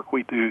 of the work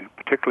we do,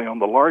 particularly on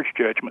the large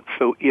judgments.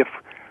 So if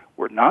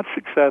we're not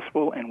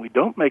successful and we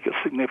don't make a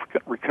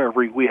significant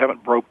recovery, we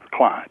haven't broke the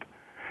client.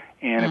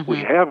 And if we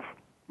have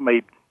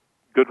made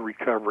good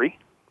recovery,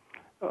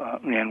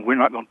 and we're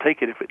not going to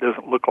take it if it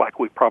doesn't look like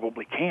we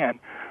probably can,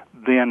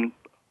 then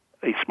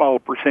a small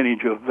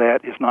percentage of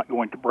that is not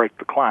going to break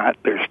the client.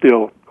 They're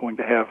still going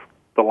to have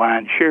the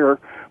lion's share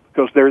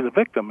because they're the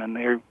victim and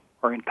they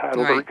are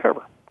entitled to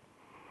recover.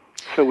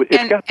 So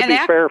it's got to be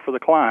fair for the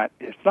client.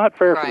 It's not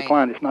fair for the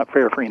client. It's not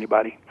fair for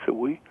anybody. So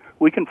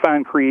we can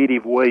find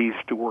creative ways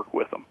to work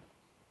with them.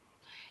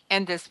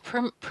 And this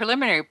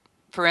preliminary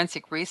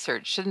forensic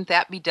research, shouldn't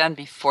that be done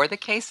before the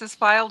case is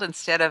filed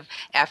instead of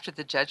after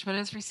the judgment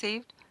is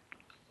received?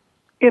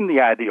 In the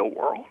ideal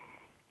world,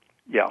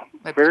 yeah.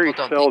 But very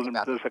seldom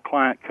does a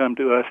client come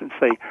to us and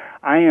say,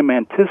 I am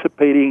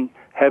anticipating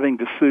having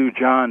to sue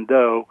John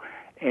Doe,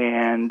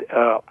 and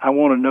I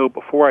want to know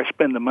before I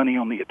spend the money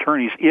on the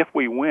attorneys, if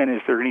we win,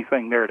 is there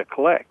anything there to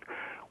collect?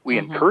 We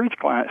encourage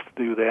clients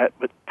to do that,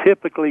 but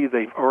typically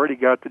they've already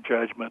got the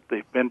judgment.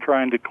 They've been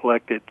trying to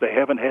collect it. They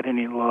haven't had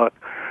any luck,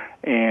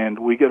 and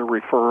we get a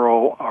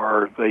referral,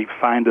 or they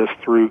find us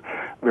through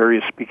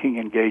various speaking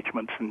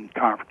engagements and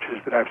conferences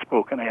that I've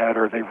spoken at,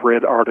 or they've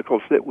read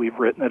articles that we've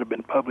written that have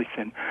been published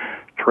in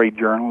trade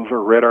journals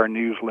or read our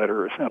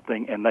newsletter or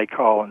something, and they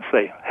call and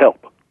say,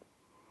 help.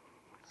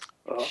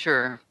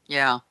 Sure,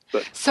 yeah.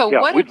 But, so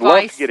yeah, what we'd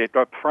advice... love to get it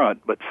up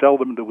front, but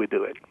seldom do we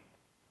do it.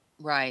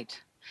 Right.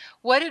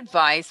 What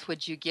advice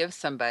would you give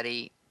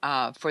somebody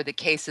for the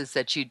cases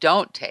that you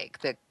don't take,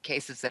 the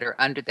cases that are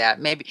under that?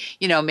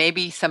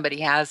 Maybe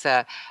somebody has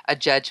a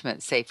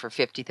judgment, say for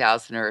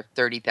 $50,000 or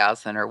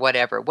 $30,000 or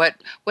whatever. What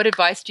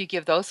advice do you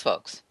give those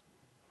folks?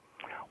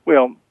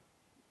 Well,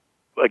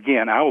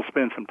 again, I will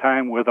spend some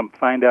time with them,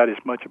 find out as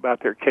much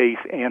about their case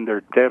and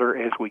their debtor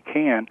as we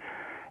can,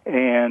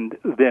 and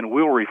then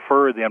we'll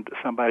refer them to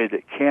somebody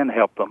that can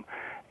help them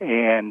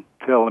and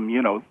tell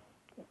them,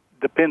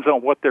 depends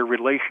on what their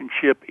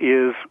relationship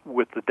is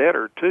with the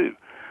debtor, too.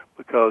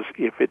 Because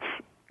if it's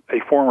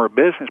a former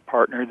business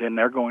partner, then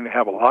they're going to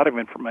have a lot of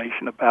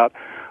information about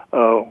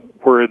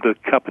where the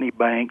company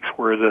banks,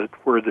 where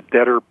the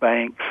debtor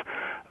banks,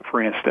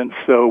 for instance.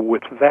 So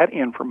with that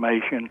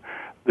information,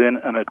 then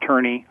an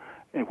attorney,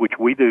 which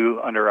we do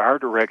under our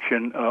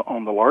direction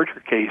on the larger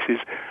cases,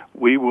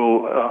 we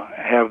will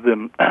have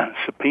them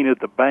subpoena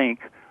the bank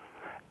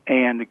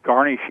and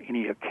garnish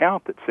any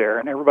account that's there.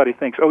 And everybody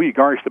thinks, oh, you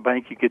garnish the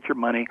bank, you get your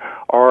money,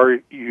 or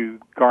you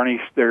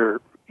garnish their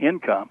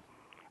income.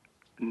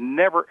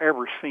 Never,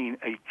 ever seen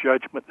a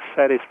judgment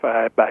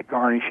satisfied by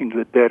garnishing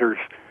the debtor's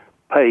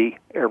pay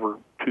every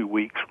 2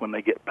 weeks. When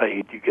they get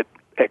paid, you get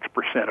X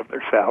percent of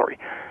their salary.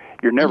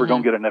 You're never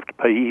going to get enough to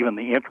pay even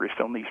the interest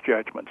on these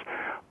judgments.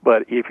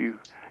 But if you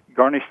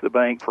garnish the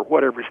bank for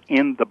whatever's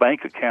in the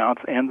bank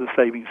accounts and the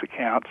savings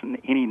accounts and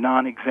any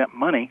non-exempt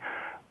money,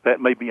 that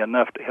may be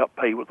enough to help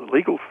pay with the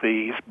legal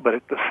fees. But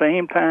at the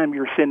same time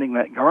you're sending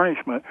that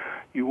garnishment,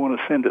 you want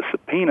to send a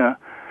subpoena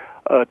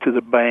to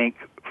the bank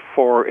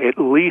for at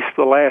least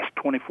the last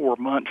 24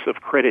 months of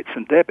credits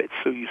and debits.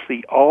 So you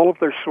see all of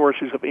their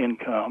sources of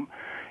income,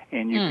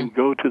 and you can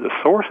go to the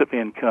source of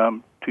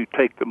income to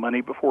take the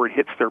money before it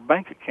hits their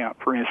bank account.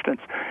 For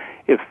instance,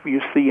 if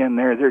you see in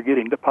there they're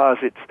getting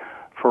deposits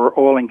for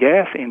oil and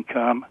gas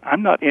income,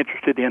 I'm not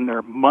interested in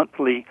their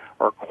monthly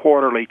or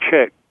quarterly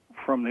check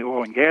from the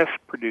oil and gas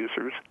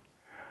producers.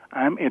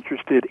 I'm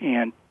interested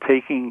in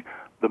taking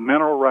the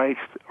mineral rights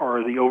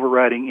or the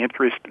overriding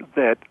interest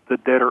that the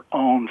debtor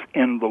owns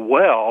in the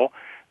well.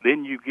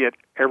 Then you get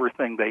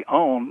everything they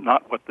own,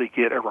 not what they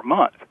get every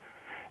month.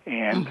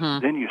 And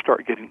then you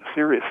start getting the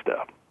serious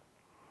stuff.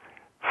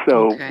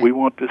 So we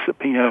want to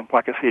subpoena,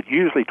 like I said,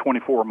 usually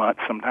 24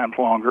 months, sometimes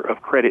longer,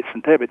 of credits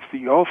and debits. So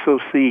you also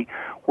see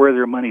where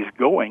their money's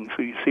going.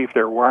 So you see if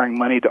they're wiring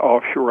money to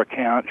offshore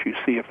accounts. You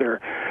see if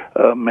they're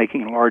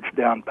making large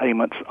down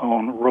payments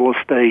on real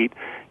estate.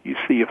 You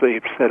see if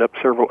they've set up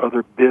several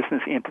other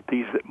business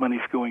entities that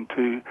money's going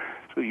to.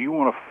 So you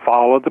want to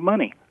follow the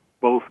money,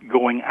 both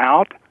going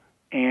out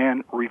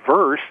and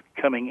reverse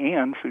coming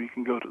in, so you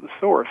can go to the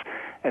source.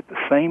 At the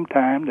same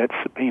time, that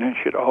subpoena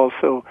should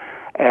also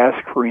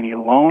ask for any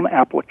loan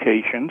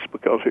applications,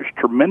 because there's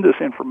tremendous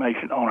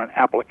information on an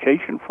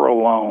application for a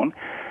loan.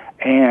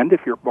 And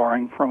if you're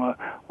borrowing from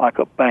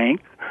a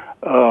bank,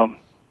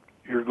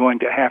 you're going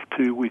to have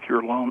to, with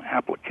your loan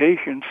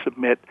application,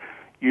 submit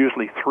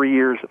usually 3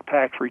 years of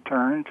tax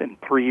returns and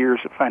 3 years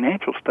of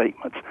financial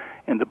statements.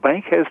 And the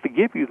bank has to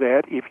give you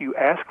that if you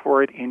ask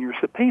for it in your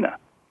subpoena,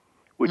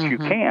 which you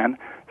can.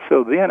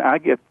 So then I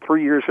get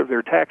 3 years of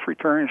their tax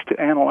returns to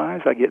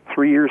analyze. I get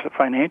 3 years of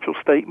financial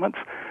statements.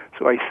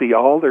 So I see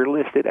all their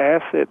listed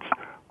assets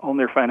on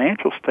their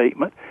financial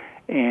statement.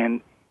 And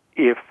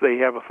if they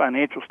have a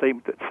financial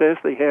statement that says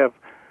they have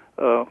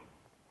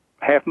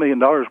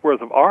 $500,000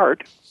 worth of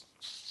art,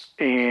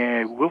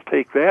 and we'll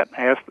take that and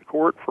ask the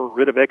court for a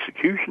writ of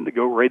execution to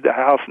go raid the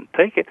house and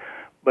take it.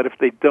 But if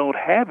they don't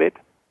have it,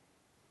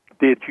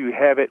 did you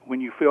have it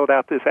when you filled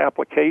out this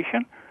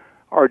application?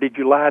 Or did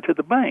you lie to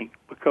the bank?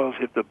 Because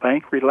if the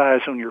bank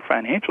relies on your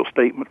financial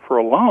statement for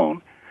a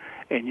loan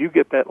and you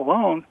get that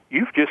loan,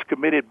 you've just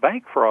committed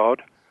bank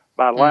fraud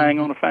by lying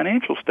on a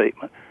financial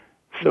statement.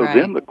 So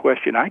then the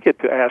question I get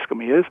to ask them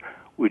is,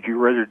 would you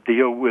rather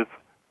deal with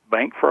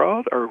bank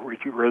fraud or would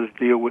you rather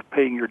deal with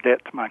paying your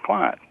debt to my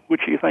client?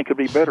 Which do you think would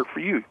be better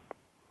for you?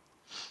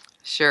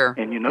 Sure.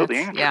 And you know the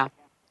answer.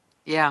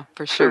 Yeah,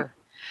 for So, sure.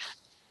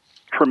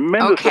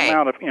 tremendous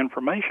amount of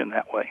information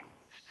that way.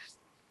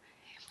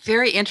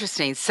 Very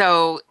interesting.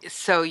 So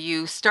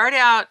you start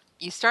out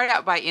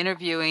by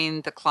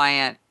interviewing the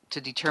client to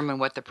determine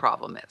what the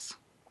problem is.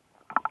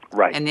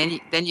 Right. And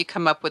then you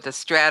come up with a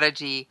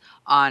strategy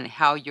on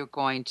how you're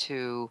going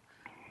to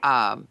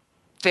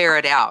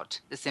ferret out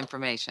this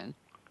information.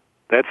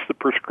 That's the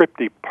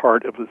prescriptive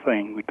part of the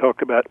thing. We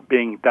talk about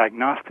being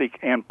diagnostic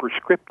and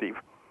prescriptive.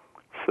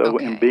 So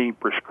in being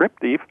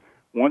prescriptive,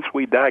 once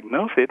we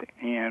diagnose it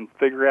and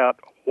figure out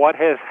what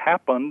has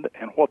happened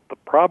and what the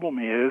problem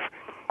is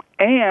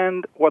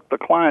and what the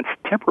client's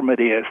temperament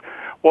is,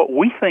 what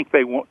we think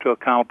they want to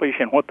accomplish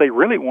and what they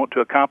really want to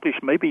accomplish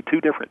may be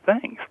two different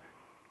things.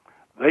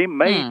 They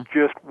may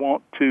just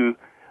want to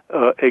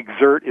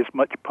exert as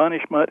much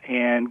punishment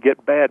and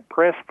get bad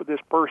press for this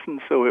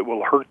person so it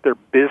will hurt their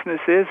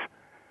businesses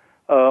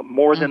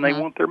more than they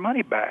want their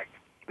money back.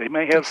 They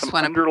may have some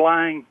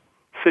underlying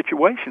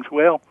situations.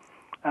 Well,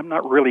 I'm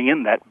not really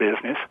in that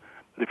business,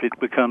 but if it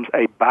becomes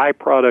a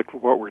byproduct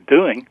of what we're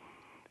doing,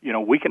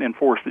 we can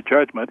enforce the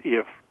judgment.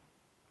 If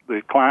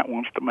the client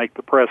wants to make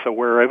the press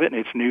aware of it and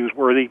it's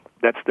newsworthy,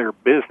 that's their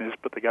business,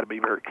 but they got to be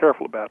very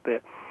careful about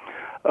that.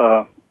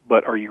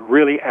 But are you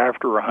really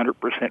after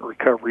 100%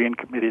 recovery and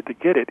committed to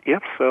get it?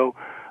 If so,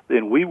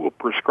 then we will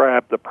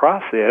prescribe the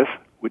process,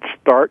 which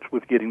starts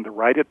with getting the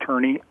right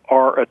attorney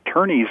or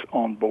attorneys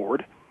on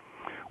board.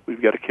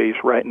 We've got a case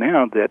right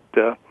now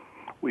that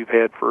we've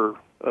had for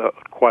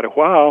quite a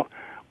while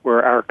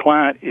where our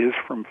client is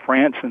from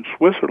France and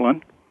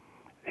Switzerland.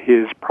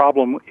 His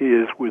problem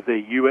is with a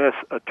U.S.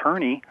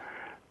 attorney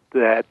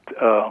that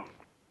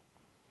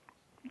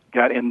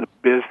got in the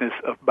business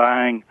of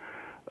buying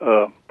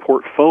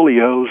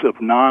portfolios of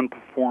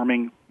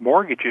non-performing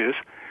mortgages,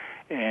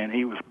 and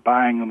he was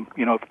buying them,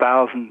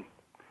 1,000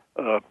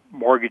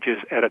 mortgages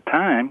at a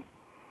time,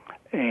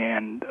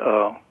 and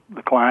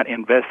the client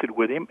invested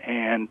with him,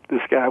 and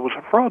this guy was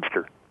a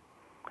fraudster.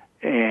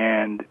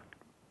 And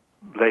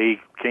they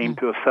came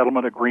to a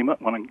settlement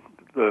agreement when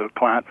the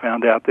client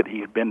found out that he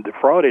had been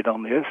defrauded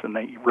on this, and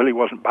he really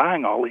wasn't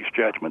buying all these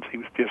judgments. He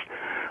was just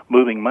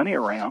moving money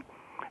around.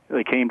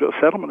 They came to a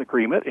settlement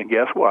agreement, and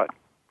guess what?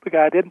 The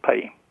guy didn't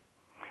pay him.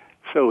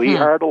 So he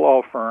hired a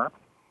law firm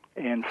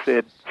and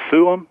said,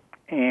 sue him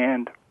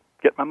and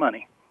get my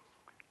money.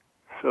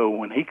 So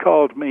when he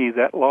called me,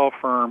 that law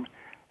firm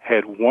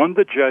had won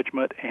the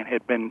judgment and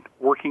had been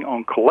working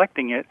on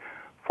collecting it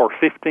for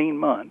 15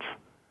 months.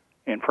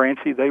 And,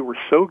 Francie, they were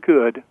so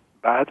good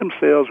by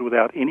themselves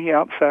without any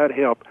outside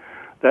help.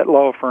 That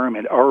law firm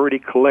had already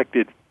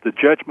collected. The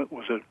judgment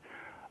was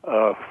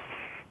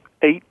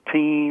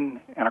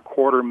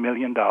 $18.25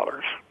 million.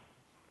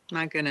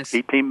 My goodness.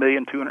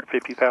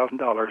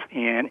 $18,250,000.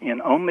 And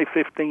in only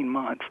 15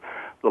 months,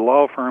 the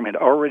law firm had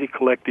already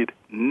collected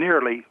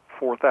nearly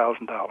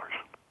 $4,000.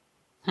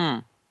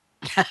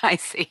 I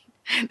see.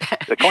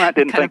 The client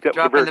didn't think that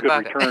was a very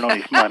good return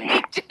on his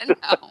money.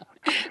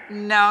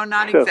 No,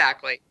 not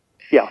exactly.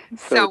 Yeah,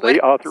 so they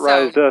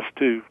authorized us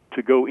to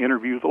go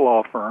interview the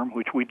law firm,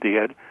 which we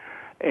did,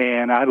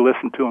 and I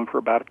listened to them for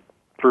about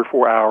 3 or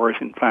 4 hours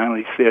and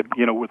finally said,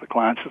 with the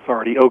client's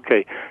authority,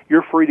 okay,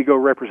 you're free to go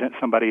represent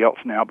somebody else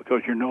now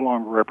because you're no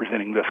longer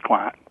representing this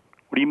client.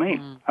 What do you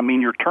mean? I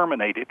mean, you're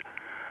terminated,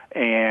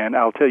 and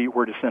I'll tell you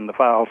where to send the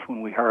files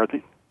when we hire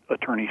the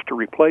attorneys to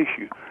replace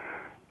you.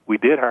 We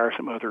did hire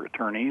some other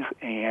attorneys,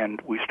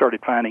 and we started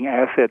finding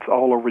assets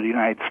all over the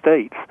United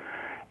States.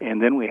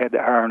 And then we had to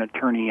hire an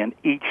attorney in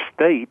each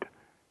state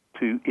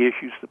to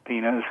issue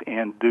subpoenas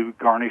and do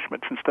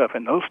garnishments and stuff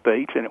in those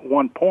states. And at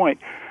one point,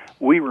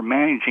 we were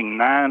managing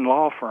 9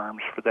 law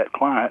firms for that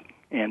client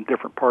in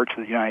different parts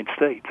of the United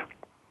States.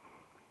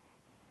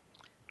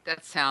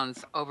 That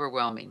sounds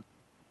overwhelming.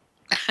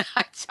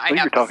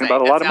 You're talking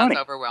about a lot of money. That sounds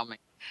overwhelming.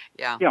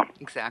 Yeah,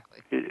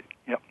 exactly.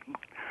 Yeah.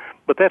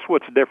 But that's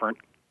what's different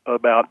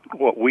about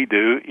what we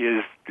do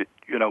is that,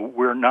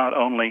 we're not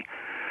only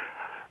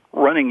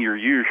running your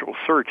usual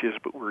searches,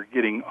 but we're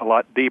getting a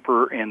lot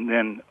deeper and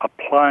then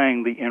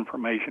applying the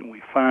information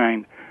we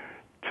find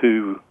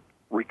to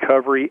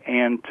recovery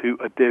and to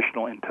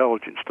additional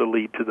intelligence to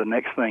lead to the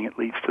next thing. It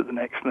leads to the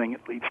next thing.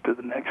 It leads to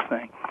the next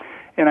thing.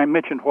 And I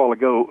mentioned a while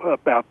ago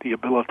about the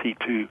ability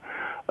to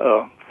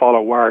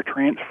follow wire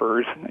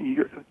transfers.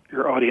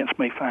 Your audience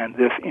may find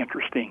this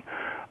interesting.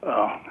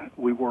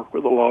 We work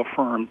with a law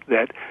firm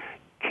that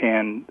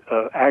can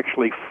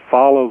actually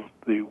follow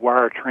the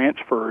wire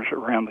transfers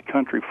around the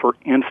country. For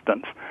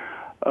instance,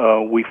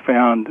 we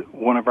found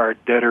one of our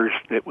debtors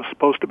that was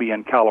supposed to be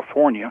in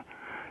California,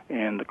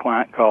 and the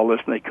client called us,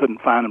 and they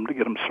couldn't find him to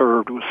get him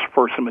served. It was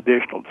for some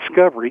additional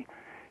discovery.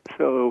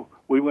 So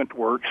we went to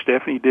work.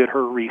 Stephanie did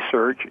her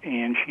research,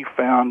 and she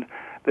found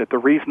that the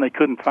reason they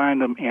couldn't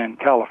find him in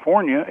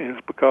California is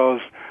because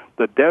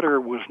the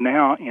debtor was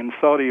now in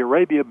Saudi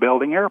Arabia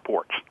building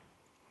airports.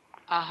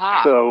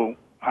 So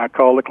I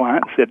called the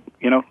client and said,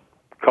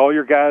 call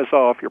your guys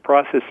off. Your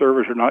process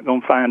servers are not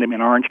going to find him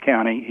in Orange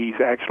County. He's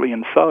actually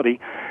in Saudi,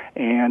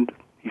 and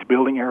He's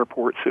building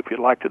airports. So if you'd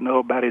like to know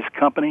about his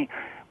company,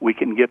 we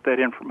can get that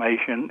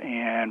information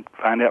and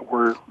find out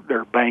where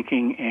they're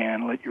banking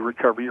and let you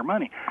recover your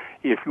money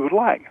if you would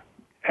like.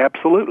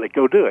 Absolutely,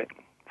 go do it.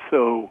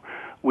 So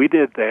we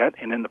did that,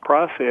 and in the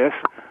process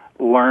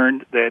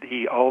learned that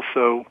he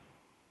also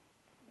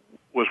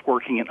was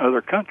working in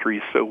other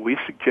countries, so we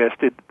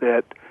suggested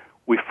that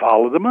we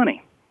follow the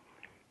money.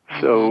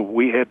 So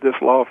we had this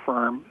law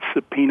firm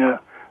subpoena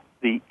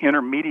the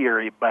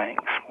intermediary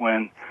banks.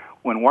 When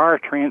wire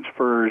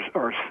transfers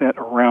are sent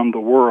around the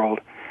world,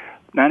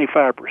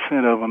 95%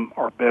 of them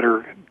are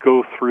better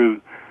go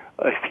through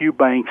a few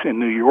banks in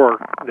New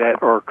York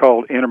that are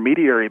called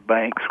intermediary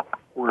banks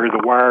where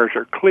the wires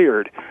are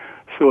cleared.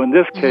 So in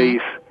this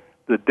case,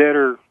 the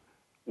debtor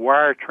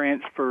wire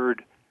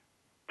transferred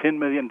 $10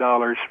 million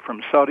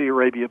from Saudi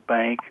Arabia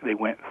Bank. They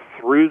went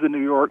through the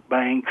New York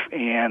banks,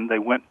 and they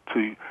went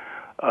to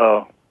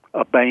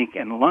a bank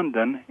in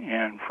London.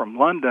 And from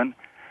London,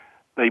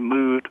 they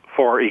moved,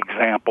 for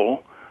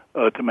example,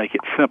 to make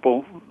it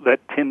simple, that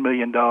 $10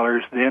 million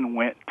then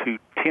went to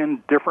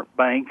 10 different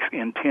banks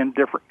in 10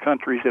 different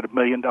countries at $1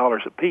 million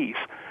apiece.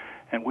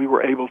 And we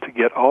were able to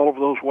get all of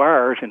those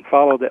wires and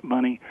follow that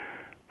money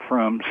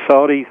from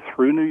Saudi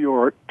through New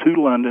York to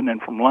London,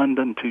 and from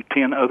London to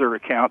 10 other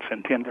accounts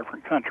in 10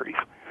 different countries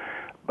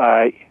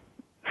by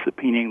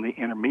subpoenaing the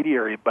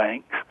intermediary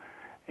banks.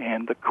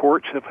 And the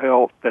courts have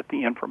held that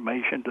the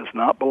information does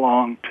not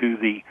belong to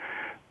the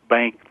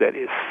bank that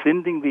is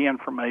sending the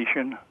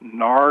information,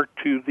 nor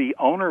to the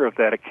owner of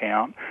that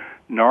account,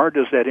 nor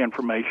does that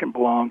information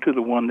belong to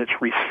the one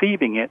that's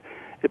receiving it.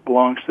 It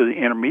belongs to the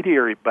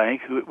intermediary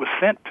bank who it was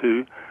sent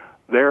to.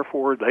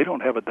 Therefore, they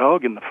don't have a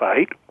dog in the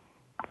fight.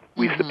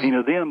 We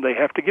subpoena them, they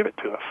have to give it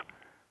to us.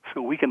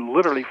 So we can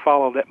literally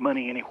follow that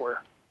money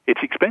anywhere.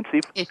 It's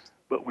expensive,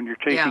 but when you're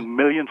chasing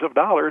millions of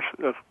dollars,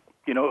 a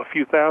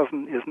few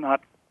thousand is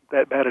not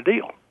that bad a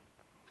deal.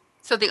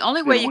 So the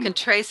only way you can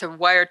trace a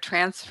wire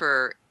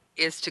transfer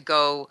is to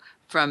go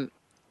from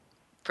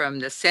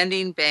the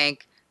sending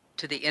bank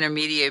to the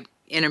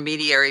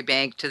intermediary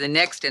bank to the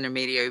next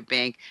intermediary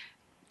bank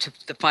to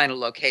the final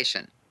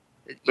location.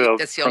 Well,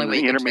 that's the only way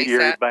you can trace that? From the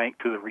intermediary bank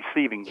to the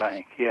receiving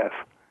bank, yes.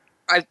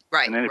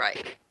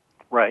 Right.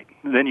 Right.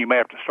 Then you may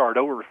have to start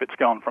over if it's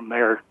gone from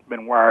there,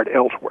 been wired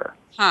elsewhere.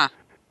 Huh.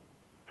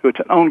 So it's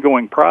an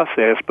ongoing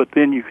process, but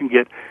then you can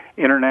get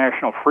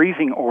international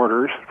freezing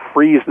orders,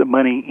 freeze the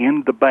money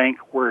in the bank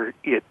where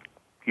you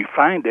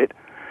find it,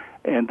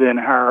 and then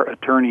hire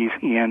attorneys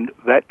in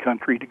that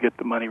country to get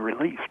the money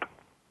released.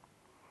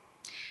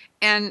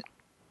 And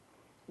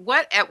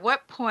at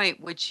what point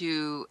would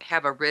you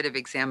have a writ of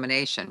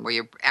examination where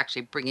you're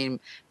actually bringing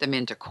them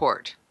into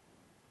court?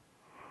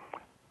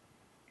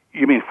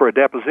 You mean for a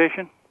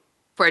deposition?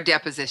 For a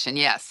deposition,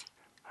 yes.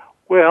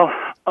 Well,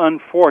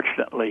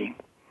 unfortunately,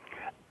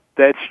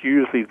 that's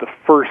usually the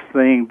first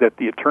thing that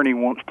the attorney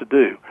wants to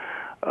do.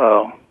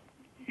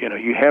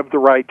 You have the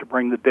right to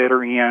bring the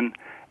debtor in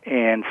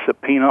and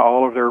subpoena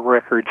all of their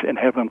records and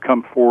have them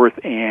come forth,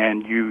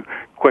 and you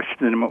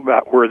question them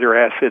about where their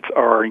assets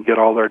are and get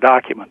all their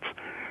documents.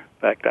 In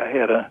fact, I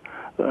had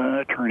an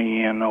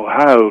attorney in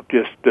Ohio,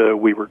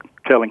 we were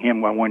telling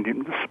him I wanted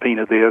him to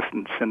subpoena this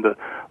and send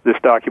this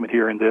document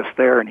here and this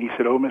there, and he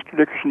said, "Oh, Mr.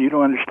 Dickerson, you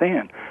don't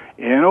understand.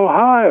 In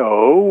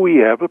Ohio, we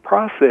have a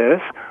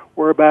process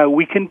whereby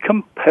we can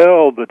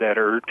compel the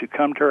debtor to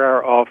come to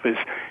our office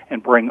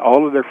and bring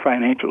all of their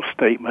financial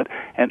statement,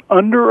 and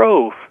under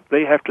oath,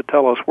 they have to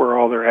tell us where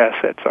all their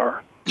assets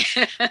are."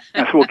 I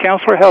said, "Well,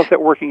 counselor, how's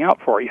that working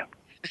out for you?"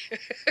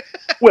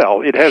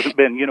 Well, it hasn't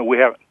been,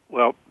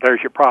 well,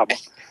 there's your problem.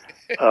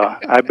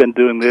 I've been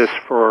doing this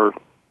for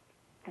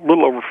a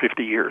little over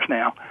 50 years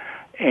now,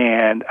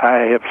 and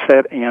I have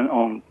sat in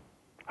on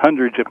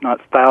hundreds, if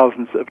not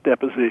thousands, of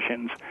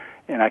depositions,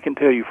 and I can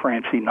tell you,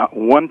 Francie, not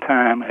one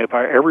time have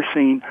I ever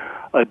seen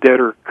a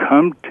debtor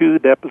come to the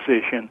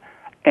deposition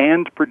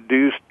and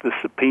produce the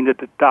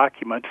subpoenaed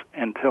documents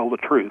and tell the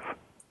truth.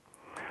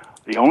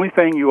 The only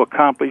thing you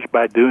accomplish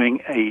by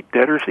doing a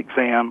debtor's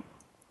exam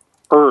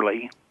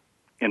early,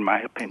 in my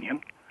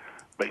opinion,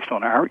 based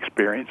on our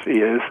experience,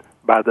 is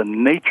by the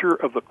nature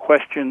of the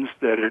questions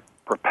that are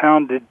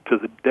propounded to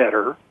the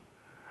debtor,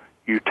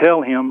 you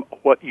tell him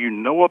what you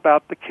know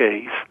about the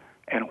case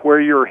and where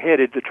you're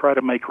headed to try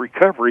to make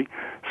recovery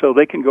so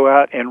they can go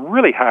out and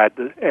really hide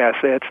the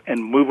assets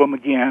and move them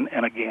again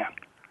and again.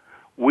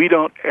 We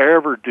don't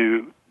ever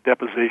do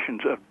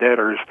depositions of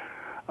debtors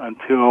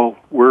until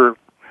we're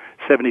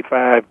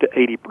 75 to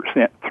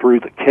 80% through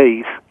the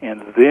case,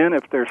 and then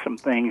if there's some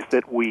things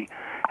that we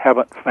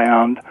haven't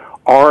found,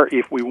 or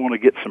if we want to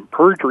get some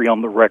perjury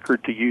on the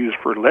record to use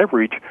for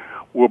leverage,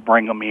 we'll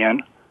bring them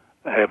in,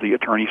 have the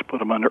attorneys put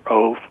them under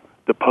oath,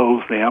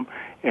 depose them,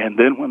 and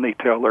then when they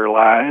tell their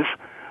lies,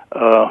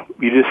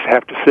 you just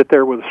have to sit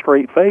there with a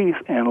straight face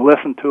and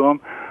listen to them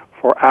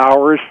for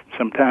hours,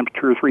 sometimes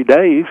 2 or 3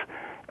 days,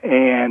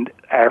 and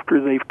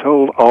after they've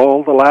told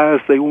all the lies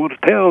they want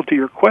to tell to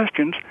your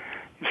questions,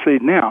 you say,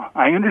 "Now,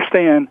 I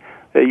understand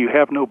that you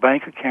have no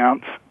bank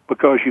accounts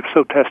because you've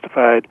so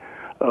testified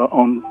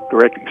on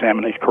direct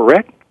examination.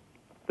 Correct?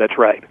 That's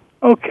right.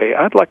 Okay,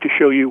 I'd like to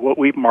show you what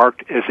we've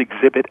marked as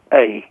Exhibit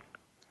A.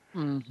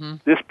 Mm-hmm.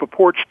 This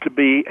purports to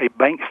be a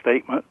bank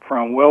statement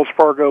from Wells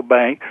Fargo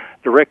Bank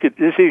directed.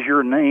 This is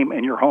your name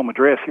and your home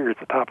address here at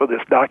the top of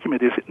this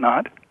document, is it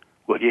not?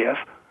 Well, yes.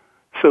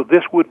 So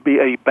this would be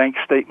a bank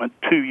statement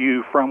to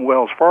you from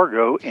Wells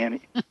Fargo, and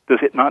does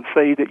it not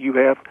say that you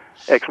have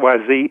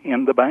XYZ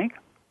in the bank?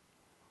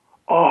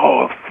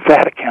 Oh,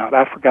 that account.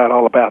 I forgot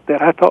all about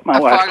that. I thought my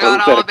wife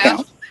closed that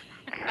account.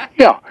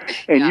 Yeah,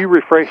 and you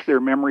refresh their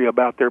memory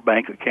about their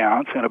bank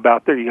accounts and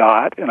about their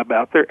yacht and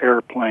about their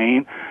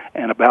airplane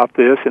and about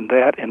this and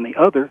that and the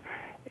other,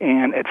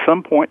 and at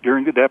some point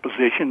during the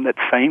deposition, that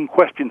same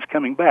question's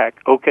coming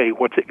back. Okay,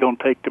 what's it going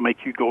to take to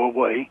make you go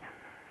away?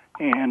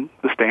 And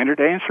the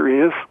standard answer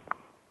is,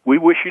 we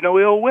wish you no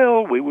ill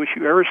will, we wish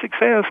you every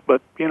success,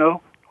 but,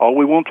 all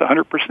we want is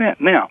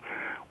 100%. Now,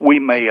 we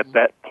may at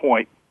that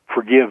point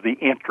forgive the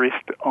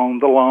interest on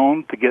the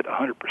loan to get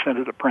 100%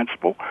 of the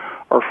principal,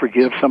 or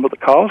forgive some of the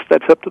cost.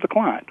 That's up to the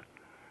client.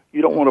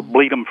 You don't want to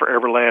bleed them for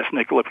every last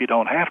nickel if you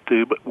don't have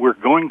to, but we're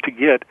going to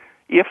get,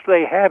 if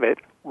they have it,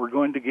 we're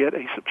going to get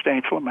a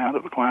substantial amount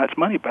of the client's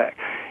money back.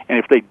 And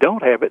if they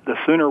don't have it, the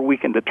sooner we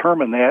can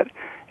determine that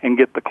and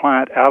get the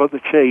client out of the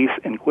chase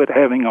and quit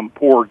having them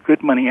pour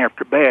good money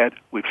after bad,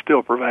 we've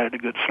still provided a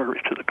good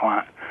service to the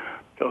client,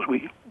 because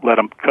we let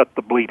them cut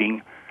the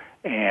bleeding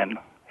and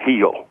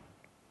heal,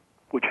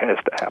 which has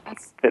to happen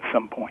at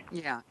some point.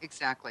 Yeah,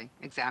 exactly.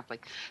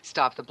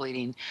 Stop the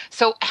bleeding.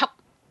 So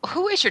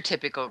who is your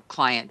typical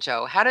client,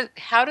 Joe?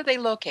 How do they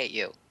locate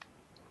you?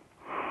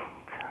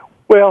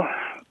 Well,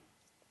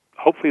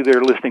 hopefully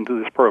they're listening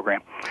to this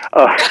program.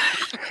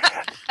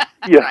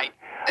 Yeah, right.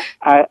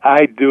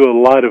 I do a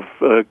lot of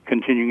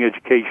continuing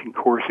education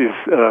courses,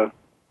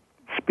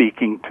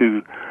 speaking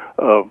to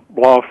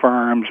law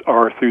firms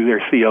or through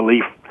their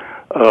CLE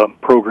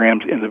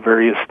programs in the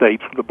various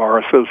states of the bar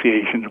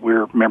associations.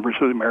 We're members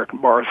of the American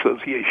Bar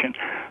Association,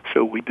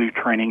 so we do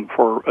training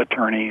for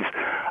attorneys.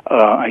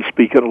 I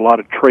speak at a lot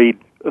of trade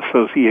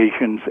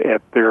associations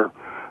at their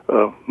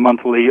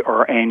monthly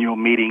or annual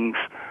meetings.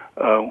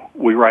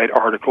 We write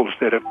articles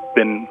that have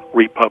been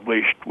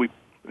republished. We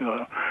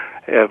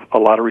have a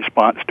lot of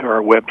response to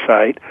our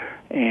website,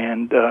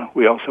 and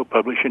we also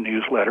publish a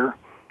newsletter,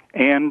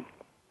 and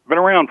been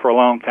around for a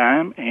long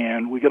time,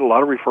 and we get a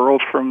lot of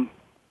referrals from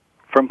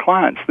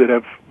clients that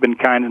have been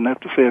kind enough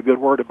to say a good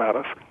word about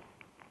us.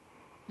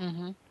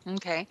 Mm-hmm.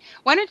 Okay.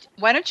 Why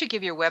don't you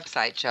give your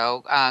website,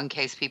 Joe, in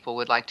case people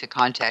would like to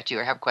contact you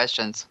or have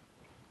questions?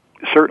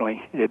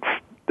 Certainly. It's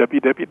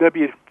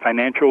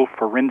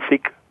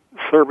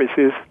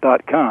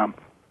www.financialforensicservices.com.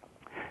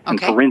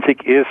 And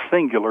forensic is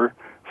singular.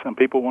 Some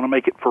people want to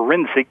make it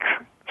forensics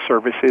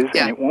services,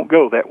 and it won't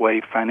go that way.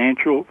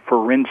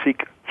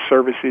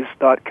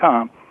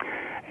 Financialforensicservices.com.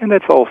 And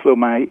that's also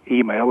my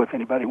email. If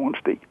anybody wants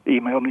to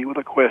email me with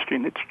a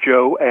question, it's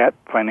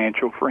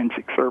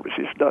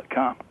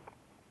joe@financialforensicservices.com.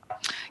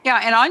 Yeah,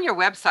 and on your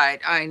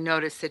website, I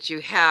noticed that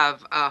you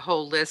have a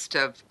whole list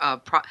of a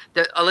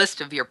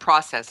list of your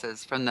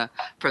processes from the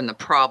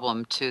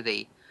problem to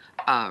the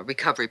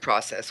recovery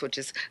process, which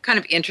is kind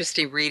of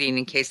interesting reading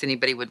in case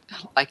anybody would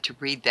like to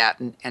read that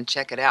and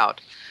check it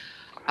out.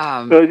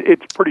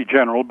 It's pretty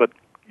general, but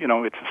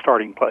it's a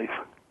starting place.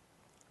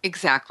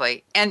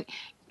 Exactly, and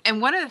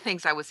one of the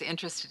things I was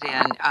interested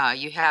in,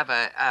 you have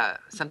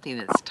something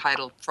that's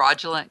titled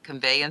fraudulent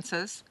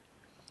conveyances.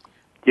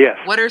 Yes.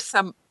 What are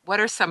some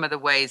of the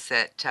ways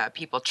that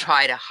people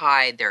try to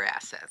hide their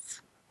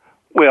assets?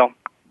 Well,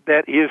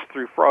 that is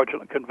through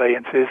fraudulent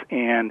conveyances,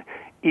 and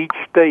each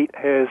state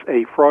has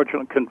a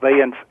fraudulent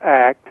conveyance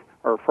act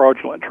or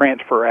fraudulent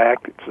transfer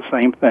act. It's the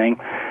same thing.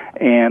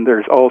 And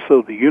there's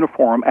also the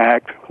Uniform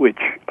Act,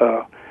 which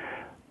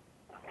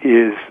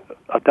is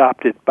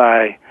adopted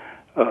by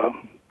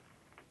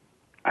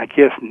I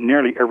guess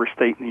nearly every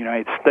state in the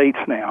United States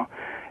now,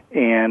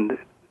 and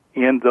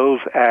in those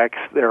acts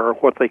there are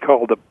what they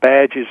call the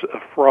badges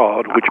of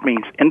fraud, which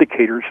means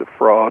indicators of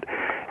fraud,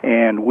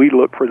 and we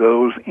look for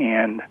those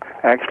and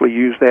actually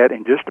use that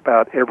in just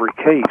about every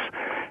case.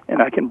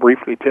 And I can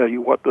briefly tell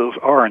you what those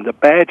are. And the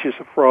badges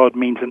of fraud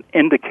means an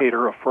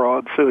indicator of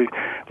fraud, so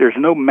there's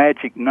no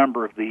magic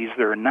number of these.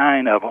 There are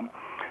 9 of them,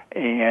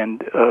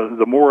 and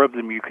the more of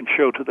them you can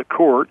show to the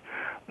court,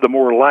 the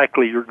more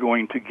likely you're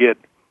going to get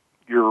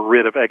your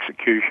writ of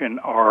execution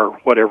or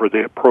whatever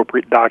the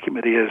appropriate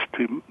document is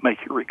to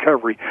make your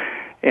recovery.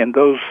 And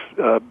those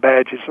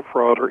badges of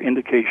fraud or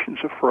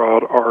indications of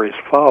fraud are as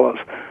follows.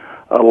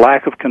 A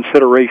lack of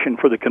consideration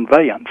for the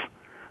conveyance.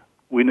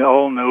 We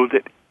all know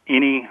that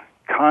any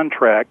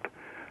contract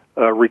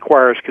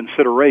requires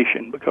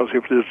consideration, because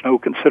if there's no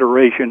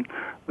consideration,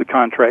 the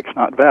contract's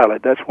not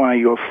valid. That's why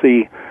you'll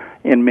see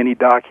in many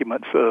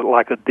documents,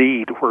 like a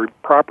deed where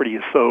property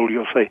is sold,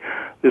 you'll say,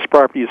 this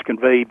property is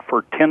conveyed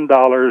for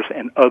 $10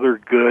 and other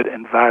good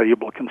and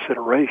valuable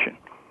consideration.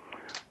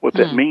 What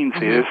that means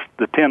is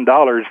the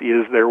 $10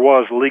 is there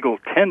was legal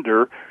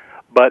tender,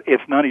 but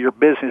it's none of your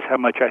business how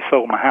much I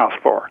sold my house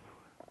for.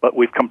 But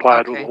we've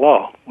complied with the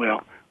law.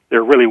 Well, There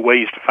are really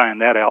ways to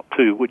find that out,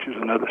 too, which is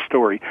another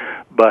story.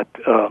 But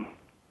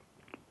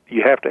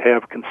you have to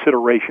have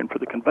consideration for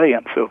the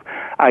conveyance. So if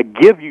I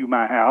give you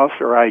my house,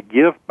 or I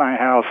give my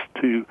house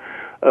to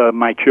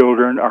my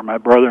children or my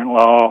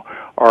brother-in-law,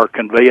 or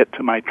convey it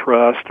to my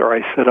trust, or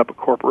I set up a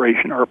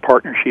corporation or a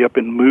partnership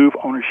and move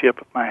ownership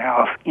of my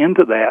house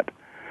into that,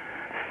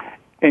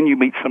 and you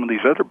meet some of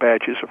these other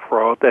badges of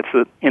fraud, that's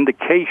an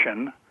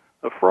indication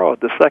of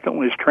fraud. The second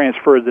one is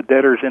transfer of the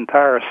debtor's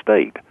entire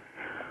estate.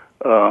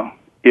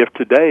 If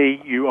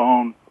today you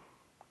own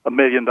 $1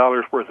 million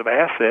worth of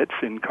assets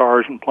in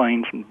cars and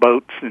planes and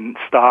boats and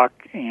stock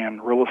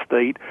and real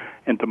estate,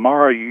 and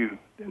tomorrow you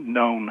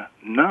own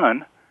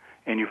none,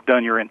 and you've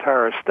done your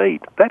entire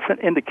estate, that's an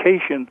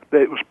indication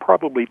that it was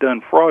probably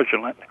done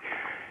fraudulent.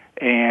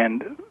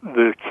 And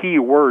the key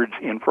words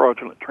in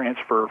fraudulent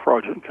transfer,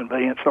 fraudulent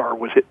conveyance are,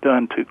 was it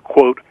done to,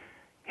 quote,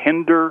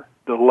 hinder,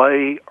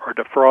 delay, or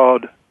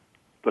defraud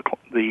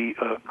the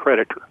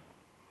creditor?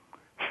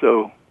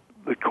 So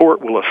the court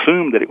will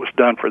assume that it was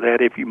done for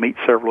that if you meet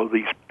several of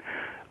these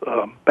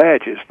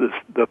badges.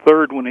 The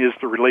third one is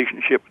the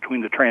relationship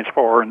between the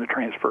transferor and the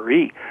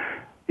transferee.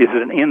 Is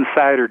it an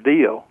insider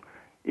deal?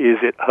 Is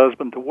it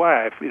husband to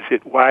wife? Is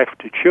it wife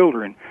to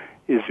children?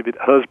 Is it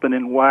husband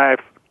and wife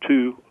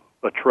to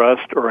a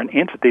trust or an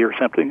entity or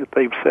something that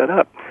they've set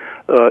up?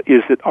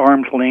 Is it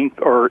arm's length,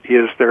 or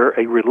is there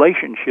a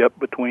relationship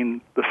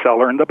between the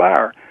seller and the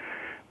buyer?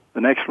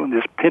 The next one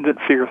is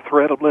pendency or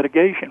threat of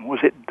litigation. Was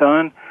it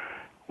done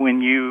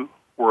when you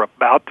were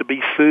about to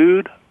be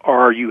sued,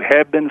 or you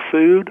have been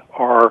sued,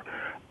 or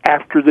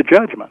after the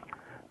judgment?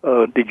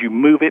 Did you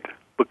move it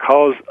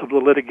because of the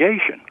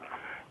litigation?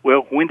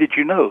 Well, when did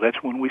you know?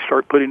 That's when we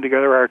start putting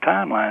together our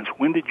timelines.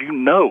 When did you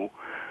know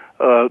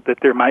that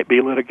there might be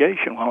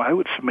litigation? Well, I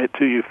would submit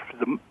to you,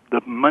 if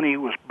the money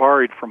was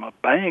borrowed from a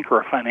bank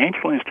or a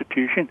financial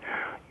institution,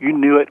 you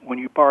knew it when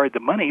you borrowed the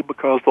money,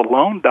 because the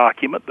loan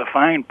document, the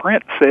fine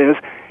print, says,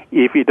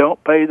 if you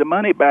don't pay the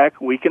money back,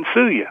 we can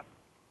sue you.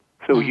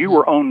 So you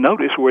were on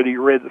notice whether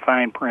you read the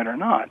fine print or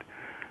not.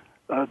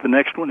 The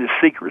next one is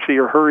secrecy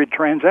or hurried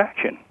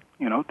transaction.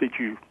 You know, did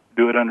you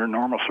do it under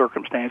normal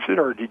circumstances,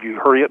 or did you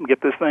hurry up and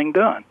get this thing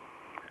done?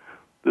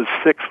 The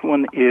sixth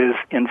one is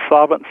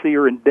insolvency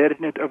or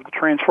indebtedness of the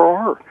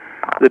transferor.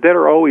 The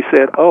debtor always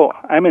said, oh,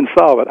 I'm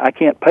insolvent, I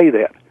can't pay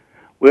that.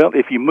 Well,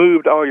 if you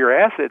moved all your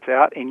assets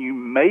out and you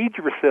made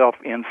yourself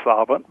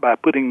insolvent by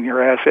putting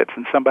your assets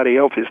in somebody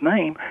else's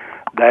name,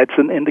 that's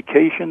an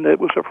indication that it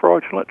was a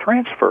fraudulent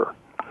transfer.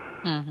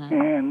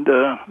 And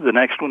the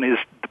next one is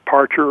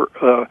departure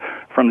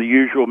from the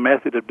usual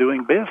method of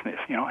doing business.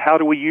 You know, how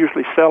do we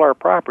usually sell our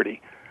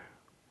property?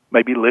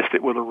 Maybe list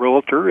it with a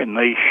realtor, and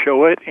they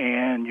show it,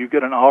 and you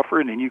get an offer,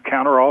 and then you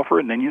counter-offer,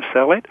 and then you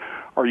sell it,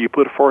 or you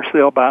put a for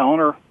sale by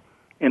owner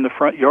in the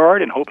front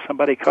yard and hope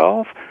somebody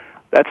calls.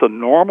 That's a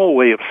normal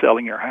way of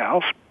selling your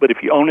house, but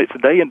if you own it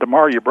today and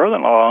tomorrow your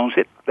brother-in-law owns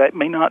it, that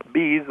may not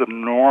be the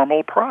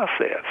normal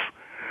process.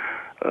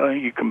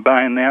 You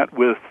combine that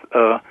with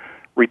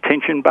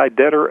retention by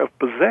debtor of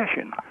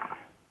possession.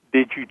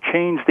 Did you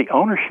change the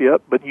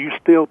ownership, but you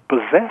still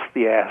possess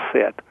the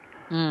asset?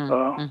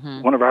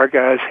 One of our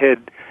guys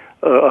had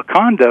a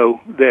condo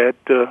that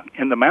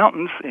in the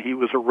mountains. He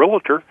was a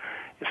realtor,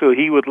 so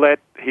he would let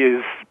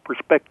his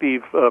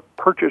prospective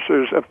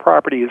purchasers of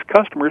property, his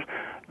customers,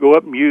 go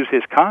up and use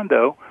his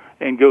condo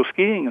and go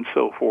skiing and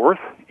so forth.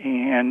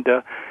 And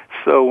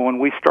so when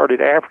we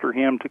started after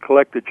him to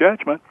collect the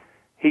judgment,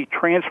 he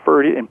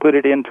transferred it and put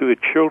it into a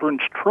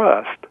children's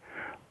trust,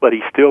 but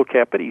he still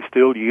kept it. He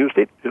still used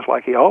it just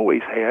like he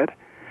always had.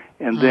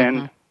 And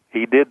then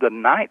he did the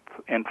ninth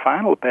and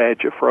final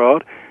badge of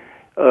fraud,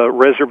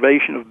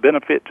 reservation of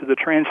benefit to the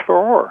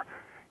transferor.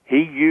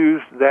 He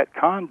used that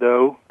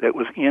condo that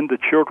was in the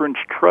children's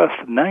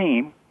trust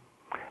name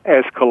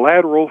as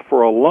collateral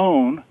for a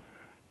loan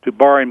to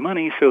borrow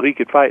money so he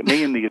could fight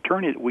me and the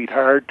attorney that we'd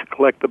hired to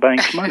collect the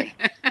bank's money.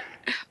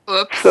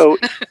 Oops. So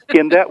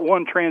in that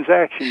one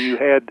transaction, you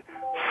had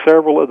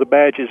several of the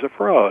badges of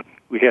fraud.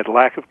 We had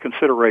lack of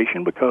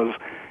consideration because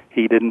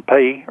he didn't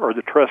pay, or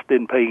the trust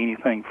didn't pay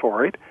anything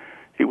for it.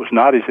 It was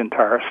not his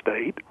entire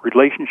estate.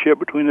 Relationship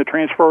between the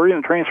transferee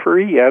and the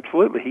transferee,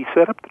 absolutely. He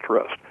set up the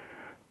trust.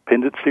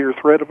 Pendency or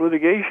threat of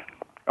litigation,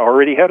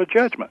 already had a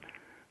judgment.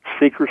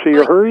 Secrecy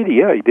or hurried,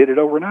 yeah, he did it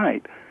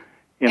overnight.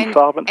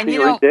 Insolvency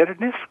or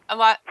indebtedness. A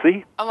lot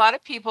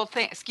of people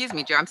think. Excuse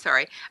me, Joe. I'm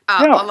sorry.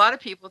 A lot of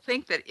people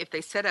think that if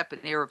they set up an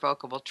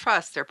irrevocable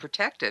trust, they're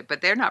protected,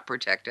 but they're not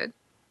protected.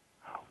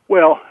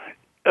 Well,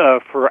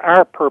 for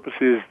our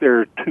purposes, there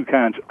are two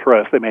kinds of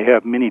trust. They may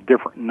have many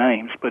different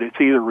names, but it's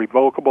either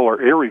revocable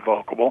or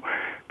irrevocable.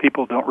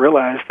 People don't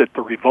realize that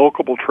the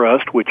revocable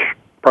trust, which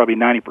probably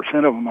 90%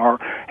 of them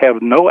have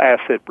no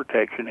asset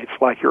protection. It's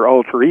like your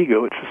alter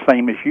ego. It's the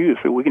same as you,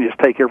 so we can just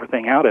take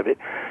everything out of it.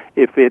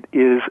 If it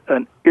is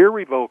an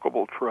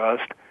irrevocable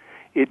trust,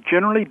 it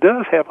generally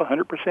does have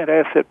 100%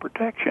 asset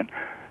protection,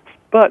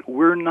 but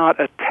we're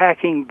not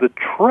attacking the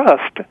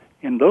trust.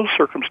 In those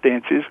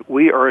circumstances,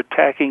 we are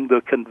attacking the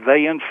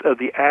conveyance of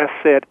the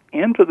asset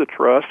into the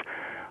trust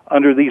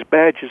under these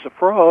badges of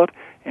fraud,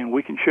 and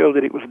we can show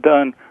that it was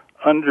done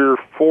under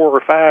 4 or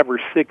 5 or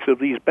 6 of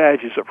these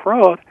badges of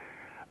fraud,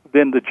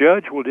 then the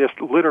judge will just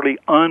literally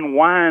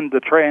unwind the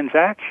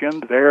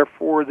transaction.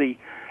 Therefore, the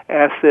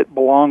asset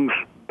belongs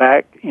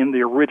back in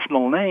the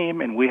original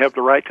name, and we have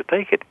the right to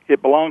take it.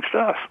 It belongs to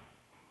us.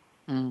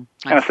 And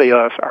I say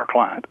us, our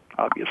client,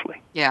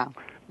 obviously. Yeah.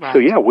 Right. So,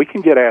 yeah, we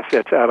can get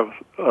assets out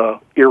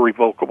of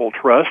irrevocable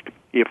trust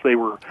if they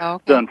were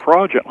done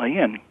fraudulently.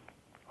 And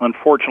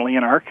unfortunately,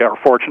 in our case, or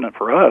fortunate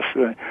for us,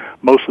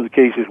 most of the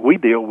cases we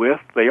deal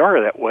with, they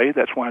are that way.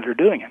 That's why they're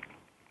doing it.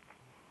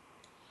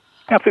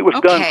 Now, if it was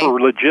done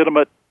for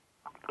legitimate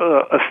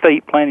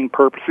estate planning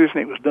purposes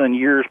and it was done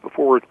years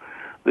before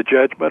the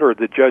judgment, or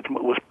the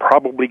judgment was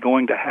probably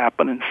going to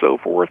happen and so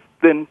forth,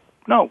 then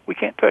no, we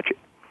can't touch it.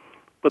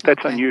 But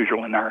that's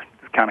unusual in our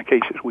kind of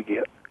cases we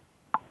get.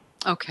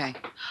 Okay.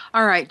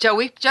 All right, Joe,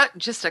 we've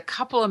just a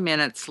couple of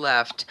minutes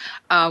left.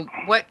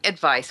 What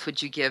advice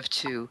would you give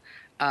to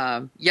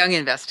young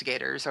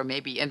investigators, or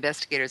maybe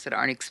investigators that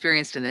aren't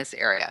experienced in this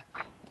area?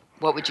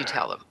 What would you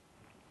tell them?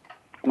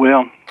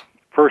 Well,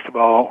 first of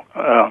all,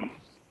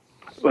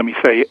 let me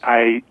say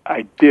I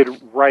did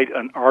write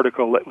an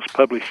article that was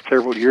published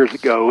several years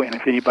ago, and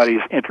if anybody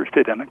is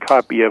interested in a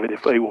copy of it,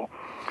 if they will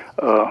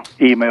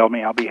email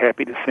me, I'll be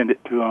happy to send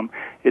it to them.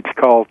 It's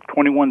called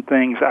 21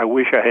 Things I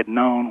Wish I Had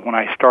Known When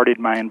I Started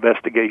My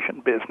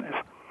Investigation Business.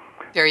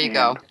 There you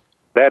go.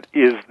 That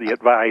is the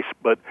advice,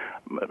 but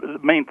the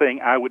main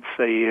thing I would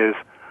say is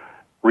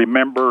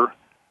remember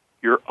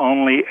you're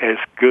only as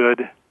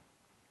good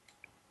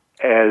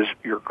as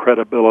your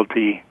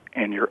credibility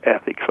and your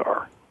ethics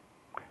are.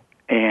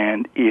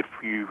 And if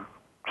you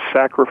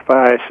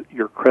sacrifice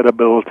your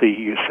credibility,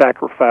 you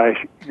sacrifice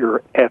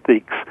your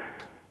ethics,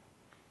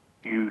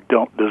 you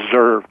don't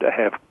deserve to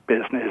have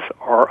business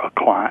or a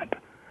client.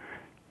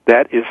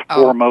 That is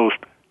foremost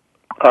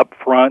up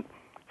front.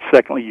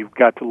 Secondly, you've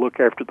got to look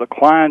after the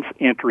client's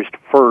interest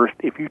first.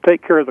 If you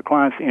take care of the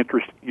client's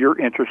interest, your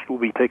interest will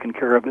be taken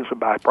care of as a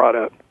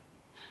byproduct.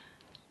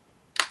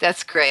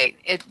 That's great.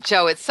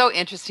 Joe, it's so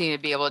interesting to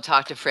be able to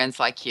talk to friends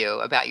like you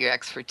about your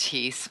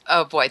expertise.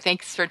 Oh, boy,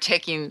 thanks for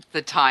taking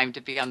the time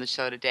to be on the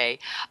show today.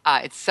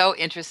 It's so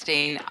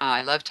interesting.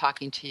 I love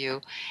talking to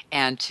you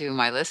and to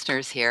my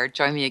listeners here.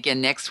 Join me again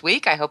next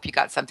week. I hope you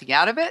got something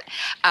out of it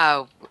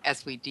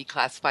as we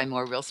declassify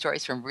more real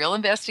stories from real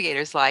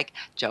investigators like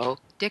Joe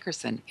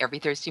Dickerson every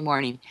Thursday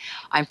morning.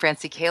 I'm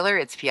Francie Kaler.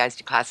 It's PI's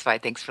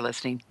Declassified. Thanks for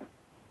listening.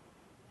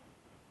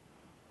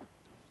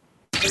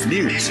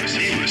 News,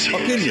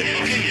 opinion,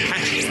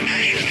 passion.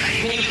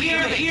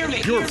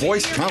 Your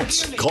voice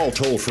counts. Call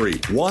toll-free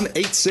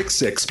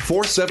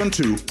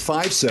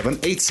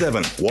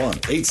 1-866-472-5787.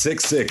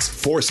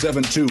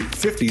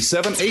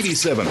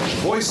 1-866-472-5787.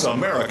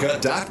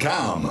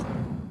 VoiceAmerica.com.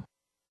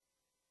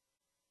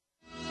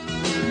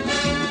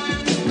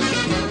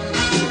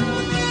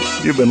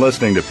 You've been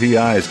listening to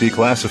PI's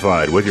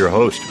Declassified with your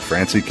host,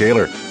 Francie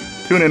Kaler.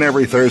 Tune in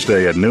every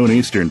Thursday at noon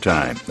Eastern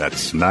Time.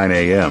 That's 9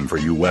 a.m. for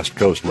you West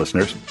Coast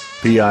listeners.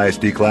 PI's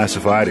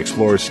Declassified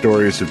explores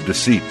stories of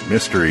deceit,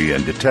 mystery,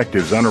 and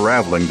detectives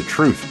unraveling the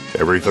truth.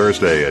 Every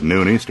Thursday at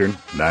noon Eastern,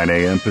 9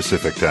 a.m.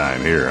 Pacific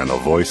Time, here on the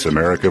Voice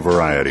America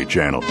Variety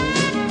Channel.